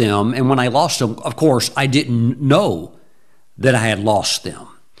lost them, and when I lost them, of course, I didn't know that I had lost them.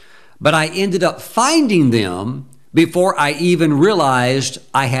 But I ended up finding them before I even realized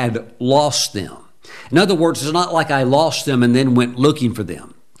I had lost them. In other words, it's not like I lost them and then went looking for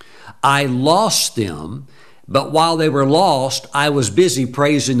them. I lost them, but while they were lost, I was busy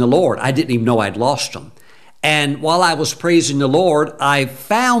praising the Lord. I didn't even know I'd lost them. And while I was praising the Lord, I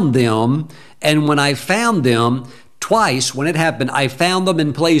found them, and when I found them, twice when it happened, I found them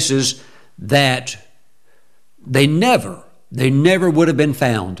in places that they never would have been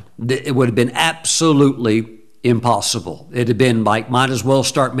found. It would have been absolutely impossible. It had been like, might as well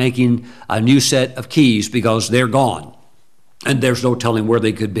start making a new set of keys because they're gone and there's no telling where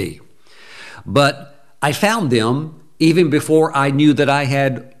they could be. But I found them even before I knew that I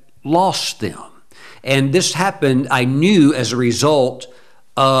had lost them. And this happened, I knew, as a result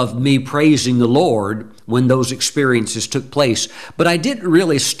of me praising the Lord when those experiences took place. But I didn't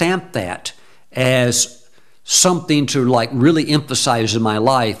really stamp that as something to like really emphasize in my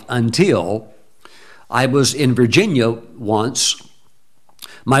life until I was in Virginia once.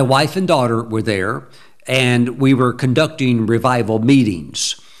 My wife and daughter were there, and we were conducting revival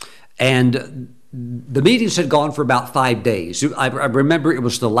meetings. And the meetings had gone for about 5 days. I remember it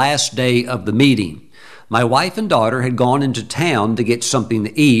was the last day of the meeting. My wife and daughter had gone into town to get something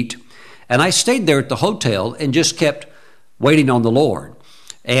to eat, and I stayed there at the hotel and just kept waiting on the Lord.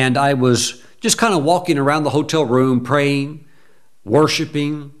 And I was just kind of walking around the hotel room, praying,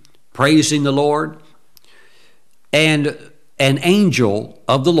 worshiping, praising the Lord. And an angel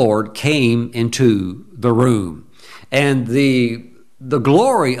of the Lord came into the room. And the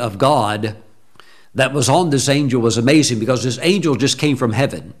glory of God that was on this angel was amazing, because this angel just came from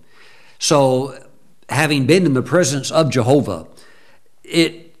heaven. So having been in the presence of Jehovah,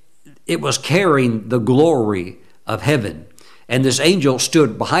 it was carrying the glory of heaven. And this angel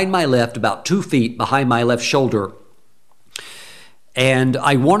stood behind my left, about 2 feet behind my left shoulder. And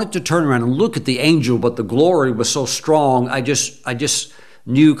I wanted to turn around and look at the angel, but the glory was so strong. I just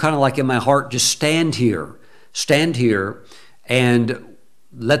knew, kind of like in my heart, just stand here and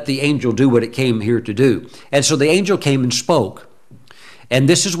let the angel do what it came here to do. And so the angel came and spoke. And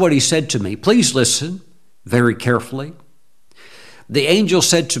this is what he said to me. Please listen very carefully. The angel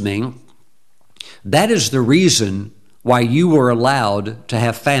said to me, that is the reason why you were allowed to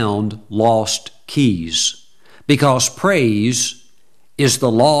have found lost keys, because praise is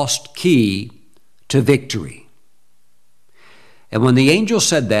the lost key to victory. And when the angel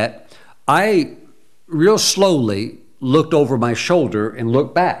said that, I real slowly looked over my shoulder and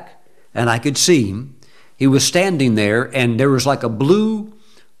looked back, and I could see him. He was standing there, and there was like a blue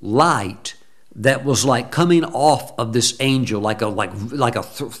light that was like coming off of this angel, like a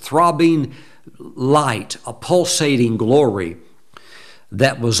throbbing light, a pulsating glory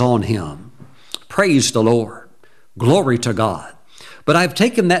that was on him. Praise the Lord. Glory to God. But I've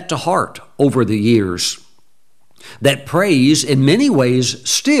taken that to heart over the years, that praise in many ways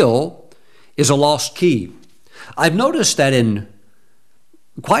still is a lost key. I've noticed that in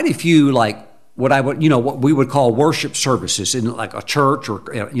quite a few, like what we would call worship services in like a church, or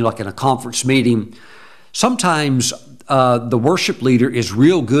like in a conference meeting. Sometimes the worship leader is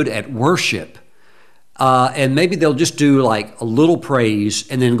real good at worship, and maybe they'll just do like a little praise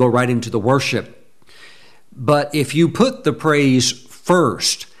and then go right into the worship. But if you put the praise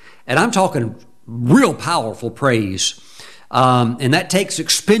first, and I'm talking real powerful praise, and that takes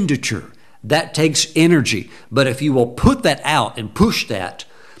expenditure, that takes energy. But if you will put that out and push that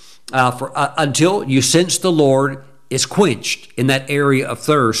until you sense the Lord is quenched in that area of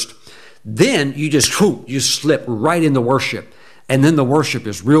thirst, then you slip right into worship. And then the worship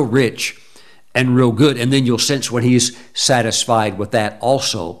is real rich and real good. And then you'll sense when He's satisfied with that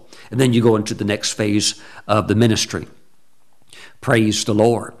also. And then you go into the next phase of the ministry. Praise the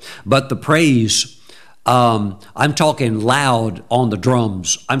Lord. But the praise, I'm talking loud on the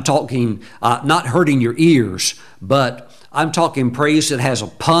drums. I'm talking not hurting your ears, but I'm talking praise that has a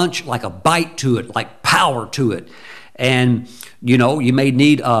punch, like a bite to it, like power to it. And, you may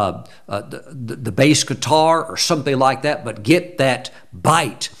need the bass guitar or something like that, but get that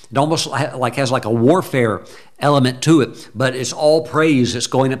bite. It almost has like a warfare element to it, but it's all praise that's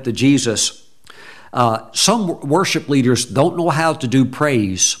going up to Jesus. Some worship leaders don't know how to do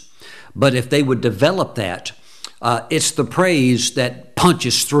praise, but if they would develop that, it's the praise that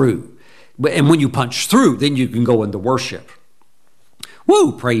punches through. And when you punch through, then you can go into worship.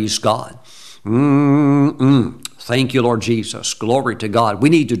 Woo, praise God. Thank you, Lord Jesus. Glory to God. We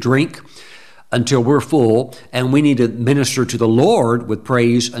need to drink until we're full, and we need to minister to the Lord with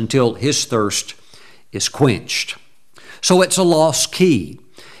praise until His thirst is quenched. So it's a lost key.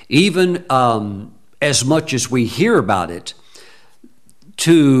 Even as much as we hear about it,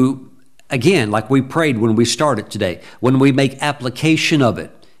 to, again, like we prayed when we started today, when we make application of it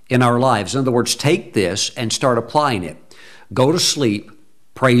in our lives. In other words, take this and start applying it. Go to sleep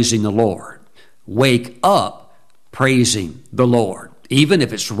praising the Lord. Wake up praising the Lord. Even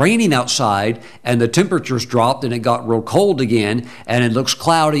if it's raining outside and the temperature's dropped and it got real cold again and it looks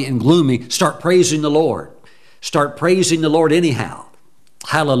cloudy and gloomy, start praising the Lord. Start praising the Lord anyhow.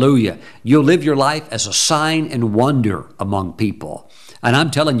 Hallelujah. You'll live your life as a sign and wonder among people. And I'm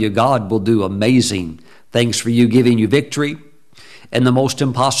telling you, God will do amazing things for you, giving you victory in the most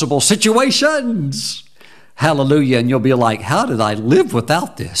impossible situations. Hallelujah. And you'll be like, how did I live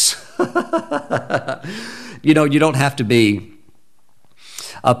without this? You know, you don't have to be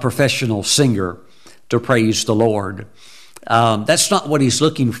a professional singer to praise the Lord. That's not what he's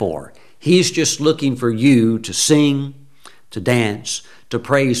looking for. He's just looking for you to sing, to dance, to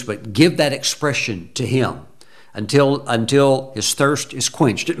praise, but give that expression to him until his thirst is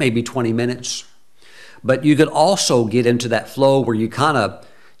quenched. It may be 20 minutes, but you could also get into that flow where you kind of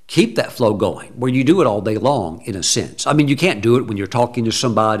keep that flow going, where you do it all day long, in a sense. I mean, you can't do it when you're talking to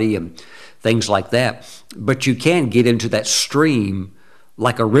somebody and things like that, but you can get into that stream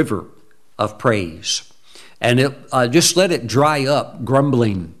like a river of praise. And just let it dry up,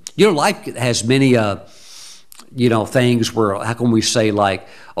 grumbling. You know, life has many, things where, how can we say like,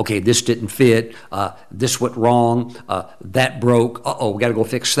 okay, this didn't fit, this went wrong, that broke, we got to go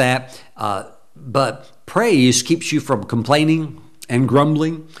fix that. But praise keeps you from complaining and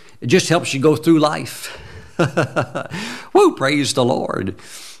grumbling. It just helps you go through life. Woo, praise the Lord.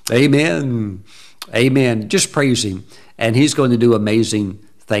 Amen. Amen. Just praise him, and he's going to do amazing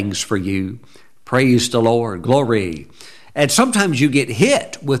things for you. Praise the Lord. Glory. And sometimes you get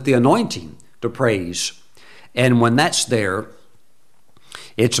hit with the anointing to praise. And when that's there,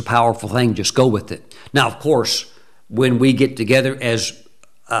 it's a powerful thing. Just go with it. Now, of course, when we get together as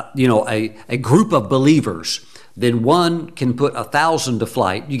a group of believers, then one can put 1,000 to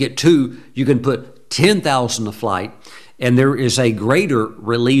flight. You get two, you can put 10,000 to flight. And there is a greater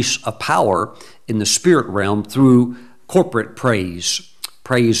release of power in the spirit realm through corporate praise.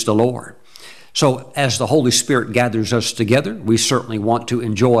 Praise the Lord. So as the Holy Spirit gathers us together, we certainly want to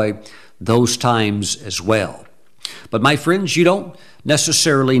enjoy those times as well. But my friends, you don't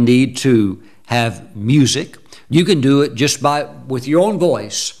necessarily need to have music. You can do it just with your own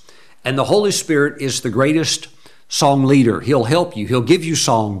voice. And the Holy Spirit is the greatest song leader. He'll help you. He'll give you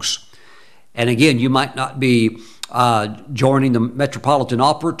songs. And again, you might not be joining the Metropolitan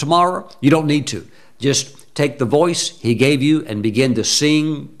Opera tomorrow. You don't need to. Just take the voice he gave you and begin to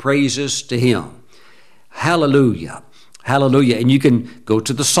sing praises to him. Hallelujah. Hallelujah. And you can go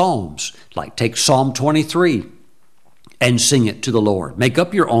to the Psalms, like take Psalm 23 and sing it to the Lord. Make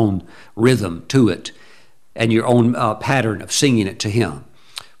up your own rhythm to it and your own pattern of singing it to him.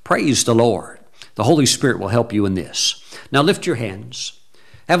 Praise the Lord. The Holy Spirit will help you in this. Now lift your hands.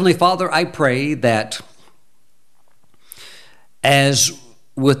 Heavenly Father, I pray that as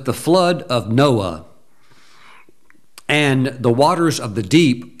with the flood of Noah and the waters of the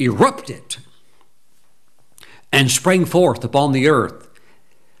deep erupted and sprang forth upon the earth,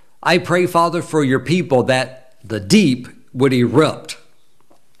 I pray, Father, for your people that the deep would erupt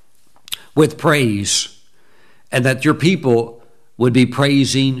with praise and that your people would be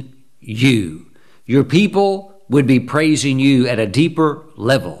praising you. Your people would be praising you at a deeper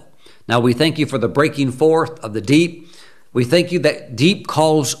level. Now we thank you for the breaking forth of the deep. We thank you that deep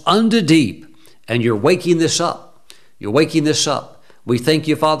calls unto deep, and you're waking this up. You're waking this up. We thank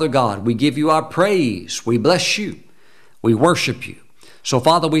you, Father God. We give you our praise. We bless you. We worship you. So,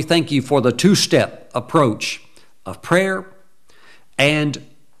 Father, we thank you for the two-step approach of prayer and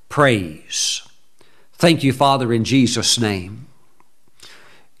praise. Thank you, Father, in Jesus' name.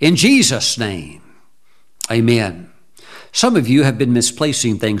 In Jesus' name, amen. Some of you have been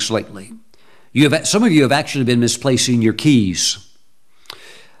misplacing things lately. Some of you have actually been misplacing your keys.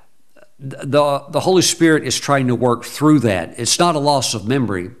 The Holy Spirit is trying to work through that. It's not a loss of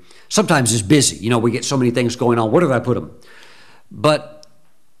memory. Sometimes it's busy. You know, we get so many things going on. Where did I put them? But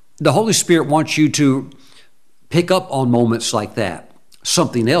the Holy Spirit wants you to pick up on moments like that.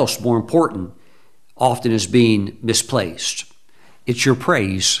 Something else more important often is being misplaced. It's your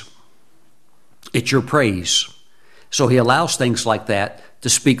praise. It's your praise. So he allows things like that to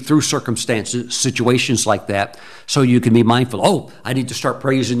speak through circumstances, situations like that, so you can be mindful. Oh, I need to start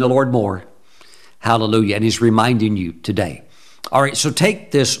praising the Lord more. Hallelujah. And he's reminding you today. All right, so take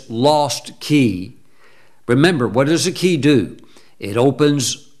this lost key. Remember, what does a key do? It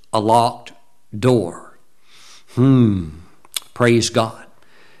opens a locked door. Praise God.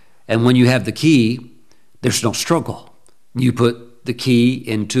 And when you have the key, there's no struggle. You put the key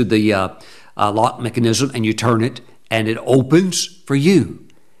into the lock mechanism and you turn it, and it opens for you.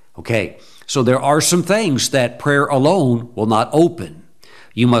 Okay, so there are some things that prayer alone will not open.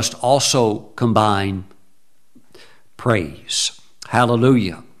 You must also combine praise.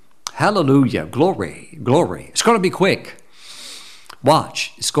 Hallelujah. Hallelujah. Glory. Glory. It's going to be quick.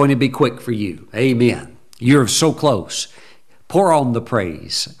 Watch. It's going to be quick for you. Amen. You're so close. Pour on the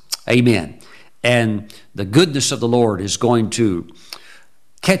praise. Amen. And the goodness of the Lord is going to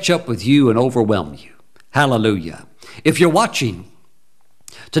catch up with you and overwhelm you. Hallelujah. If you're watching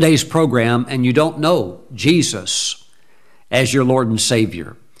today's program and you don't know Jesus as your Lord and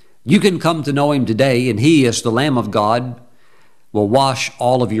Savior, You can come to know him today, and he, as the Lamb of God, will wash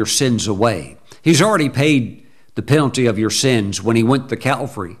all of your sins away. He's already paid the penalty of your sins when he went to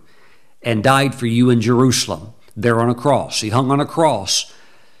Calvary and died for you in Jerusalem, there on a cross. He hung on a cross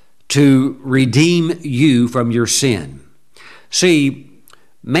to redeem you from your sin. See,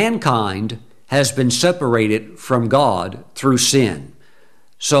 mankind has been separated from God through sin.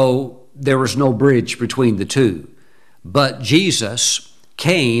 So there was no bridge between the two. But Jesus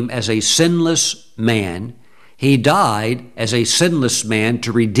came as a sinless man. He died as a sinless man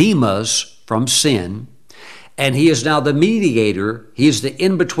to redeem us from sin. And he is now the mediator. He is the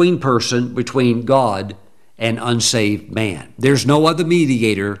in-between person between God and unsaved man. There's no other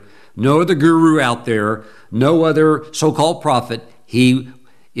mediator, no other guru out there, no other so-called prophet. He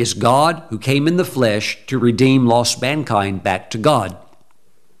is God who came in the flesh to redeem lost mankind back to God.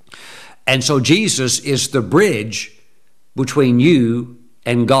 And so Jesus is the bridge between you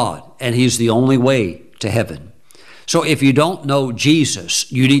and God, and he's the only way to heaven. So if you don't know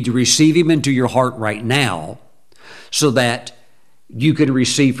Jesus, you need to receive him into your heart right now so that you can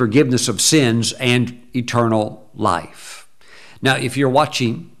receive forgiveness of sins and eternal life. Now, if you're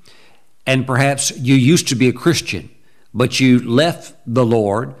watching and perhaps you used to be a Christian, but you left the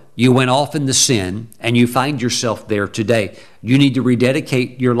Lord, you went off into sin, and you find yourself there today, you need to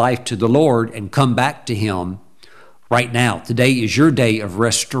rededicate your life to the Lord and come back to him right now. Today is your day of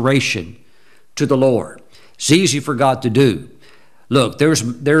restoration to the Lord. It's easy for God to do. Look, there's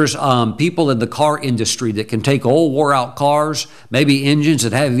people in the car industry that can take old wore out cars, maybe engines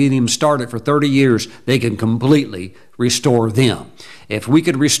that haven't even started for 30 years, they can completely restore them. If we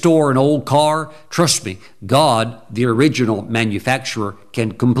could restore an old car, trust me, God, the original manufacturer,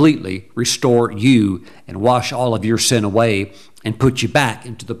 can completely restore you and wash all of your sin away and put you back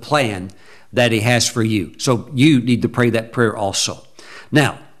into the plan that he has for you. So you need to pray that prayer also.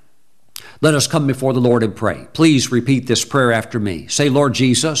 Now, let us come before the Lord and pray. Please repeat this prayer after me. Say, Lord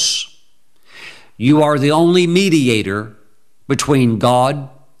Jesus, you are the only mediator between God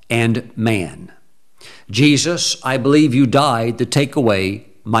and man. Jesus, I believe you died to take away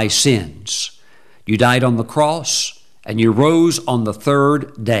my sins. You died on the cross and you rose on the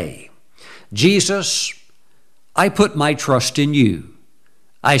third day. Jesus, I put my trust in you.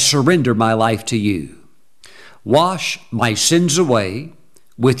 I surrender my life to you. Wash my sins away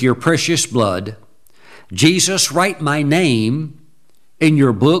with your precious blood. Jesus, write my name in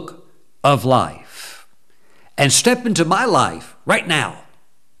your book of life and step into my life right now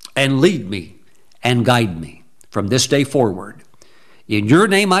and lead me and guide me from this day forward. In your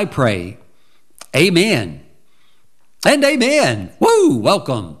name I pray, amen and amen. Woo!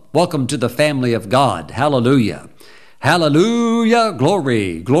 Welcome to the family of God. Hallelujah. Hallelujah.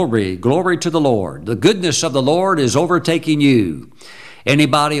 Glory, glory, glory to the Lord. The goodness of the Lord is overtaking you.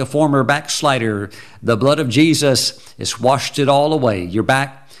 Anybody a former backslider, the blood of Jesus has washed it all away. You're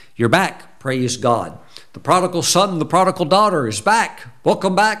back. You're back. Praise God. The prodigal son, the prodigal daughter is back.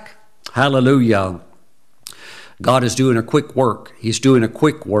 Welcome back. Hallelujah. God is doing a quick work. He's doing a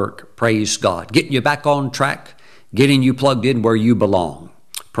quick work. Praise God. Getting you back on track, getting you plugged in where you belong.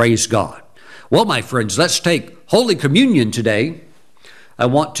 Praise God. Well, my friends, let's take Holy Communion today. I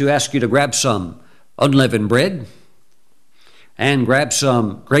want to ask you to grab some unleavened bread and grab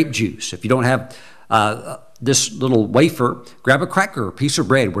some grape juice. If you don't have this little wafer, grab a cracker, a piece of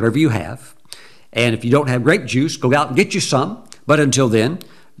bread, whatever you have. And if you don't have grape juice, go out and get you some. But until then,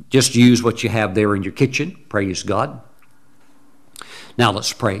 just use what you have there in your kitchen. Praise God. Now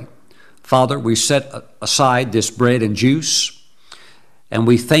let's pray. Father, we set aside this bread and juice, and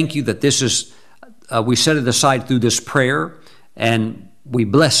we thank you that this is, we set it aside through this prayer, and we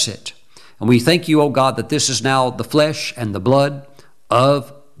bless it. And we thank you, O God, that this is now the flesh and the blood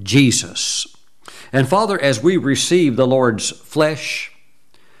of Jesus. And Father, as we receive the Lord's flesh,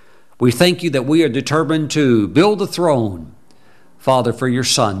 we thank you that we are determined to build a throne, Father, for your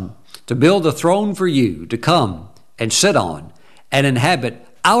Son, to build a throne for you to come and sit on and inhabit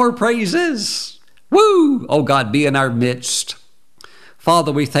our praises. Woo! Oh God, be in our midst.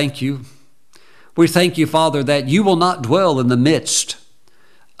 Father, we thank you. We thank you, Father, that you will not dwell in the midst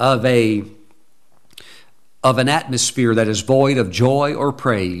of an atmosphere that is void of joy or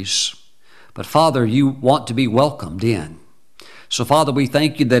praise. But Father, you want to be welcomed in. So Father, we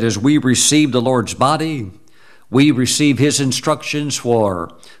thank you that as we receive the Lord's body, we receive his instructions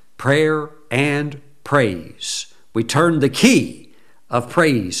for prayer and praise. We turn the key of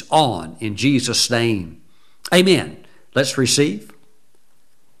praise on in Jesus' name. Amen. Let's receive.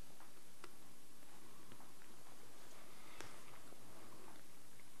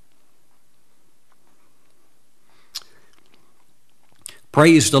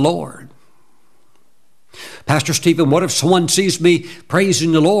 praise the Lord. Pastor Stephen, what if someone sees me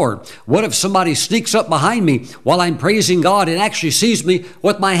praising the Lord? What if somebody sneaks up behind me while I'm praising God and actually sees me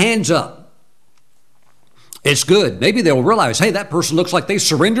with my hands up? It's good. Maybe they'll realize, hey, that person looks like they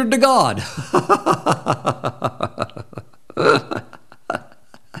surrendered to God.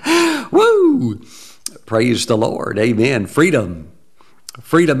 Woo! Praise the Lord. Amen. Freedom.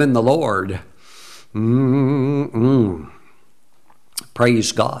 Freedom in the Lord.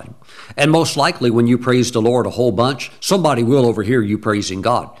 Praise God. And most likely when you praise the Lord a whole bunch, somebody will overhear you praising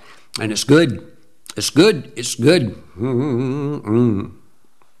God. And it's good. It's good. It's good.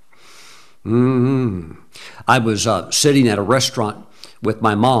 I was sitting at a restaurant with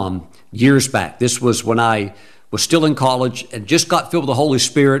my mom years back. This was when I was still in college and just got filled with the Holy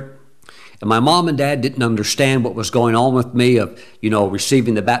Spirit. And my mom and dad didn't understand what was going on with me of,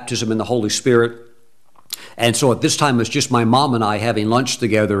 receiving the baptism in the Holy Spirit. And so at this time, it was just my mom and I having lunch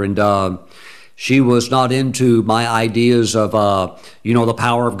together. And she was not into my ideas of, the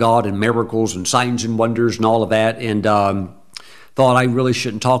power of God and miracles and signs and wonders and all of that. And thought I really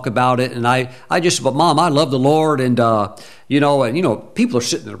shouldn't talk about it. And I just said, but Mom, I love the Lord. And, people are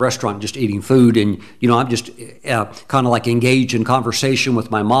sitting in a restaurant just eating food. And, I'm just kind of like engaged in conversation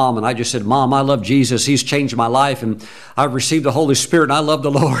with my mom. And I just said, Mom, I love Jesus. He's changed my life. And I've received the Holy Spirit and I love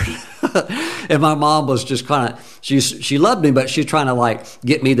the Lord. And my mom was just kind of, she loved me, but she's trying to like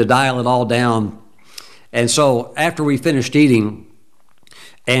get me to dial it all down. And so after we finished eating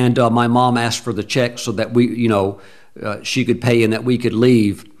and my mom asked for the check so that we, she could pay and that we could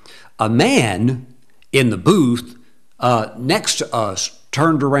leave, a man in the booth next to us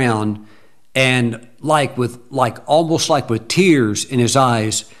turned around and almost like with tears in his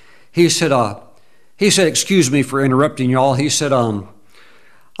eyes, he said, excuse me for interrupting y'all. He said,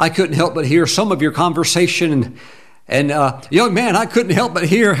 I couldn't help but hear some of your conversation and young man, I couldn't help but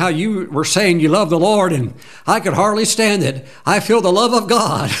hear how you were saying you love the Lord, and I could hardly stand it. I feel the love of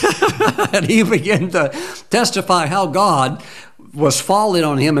God. And he began to testify how God was falling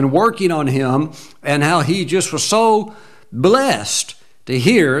on him and working on him, and how he just was so blessed to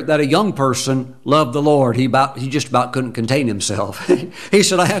hear that a young person loved the Lord. He just about couldn't contain himself. He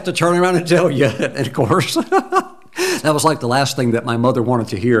said, I have to turn around and tell you. And of course, that was like the last thing that my mother wanted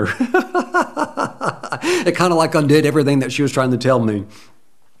to hear. It kind of like undid everything that she was trying to tell me.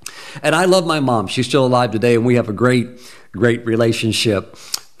 And I love my mom. She's still alive today, and we have a great, great relationship.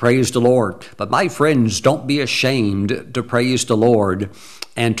 Praise the Lord. But my friends, don't be ashamed to praise the Lord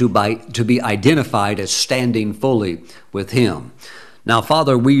and to be identified as standing fully with Him. Now,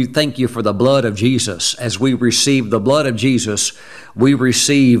 Father, we thank you for the blood of Jesus. As we receive the blood of Jesus, we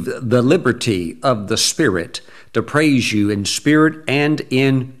receive the liberty of the Spirit to praise you in spirit and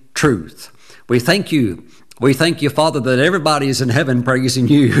in truth. We thank you. We thank you, Father, that everybody is in heaven praising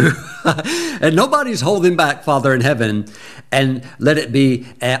you. And nobody's holding back, Father, in heaven. And let it be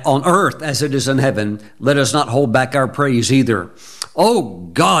on earth as it is in heaven. Let us not hold back our praise either. Oh,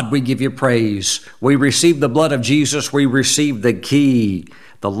 God, we give you praise. We receive the blood of Jesus. We receive the key,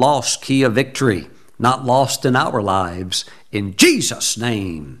 the lost key of victory, not lost in our lives. In Jesus'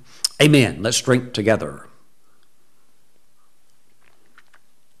 name, amen. Let's drink together.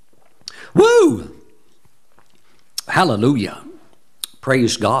 Woo! Hallelujah.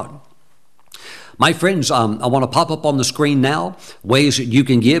 Praise God. My friends, I want to pop up on the screen now ways that you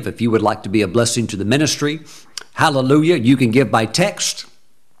can give if you would like to be a blessing to the ministry. Hallelujah. You can give by text.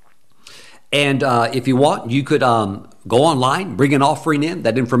 And if you want, you could go online, bring an offering in.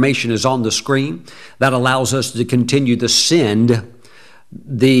 That information is on the screen. That allows us to continue to send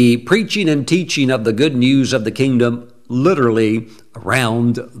the preaching and teaching of the good news of the kingdom literally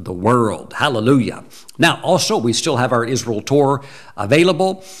around the world. Hallelujah. Now, also, we still have our Israel tour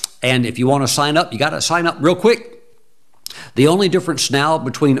available. And if you want to sign up, you got to sign up real quick. The only difference now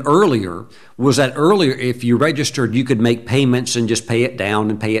between earlier was that earlier, if you registered, you could make payments and just pay it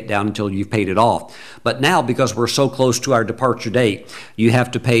down until you've paid it off. But now, because we're so close to our departure date, you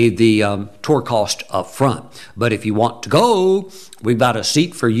have to pay the tour cost up front. But if you want to go, we've got a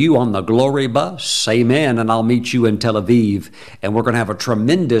seat for you on the Glory Bus. Amen. And I'll meet you in Tel Aviv. And we're going to have a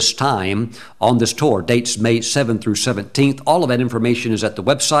tremendous time on this tour. Dates May 7th through 17th. All of that information is at the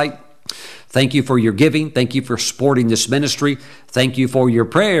website. Thank you for your giving. Thank you for supporting this ministry. Thank you for your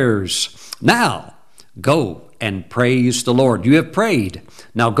prayers. Now, go and praise the Lord. You have prayed.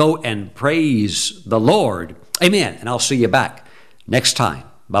 Now go and praise the Lord. Amen. And I'll see you back next time.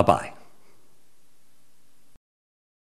 Bye-bye.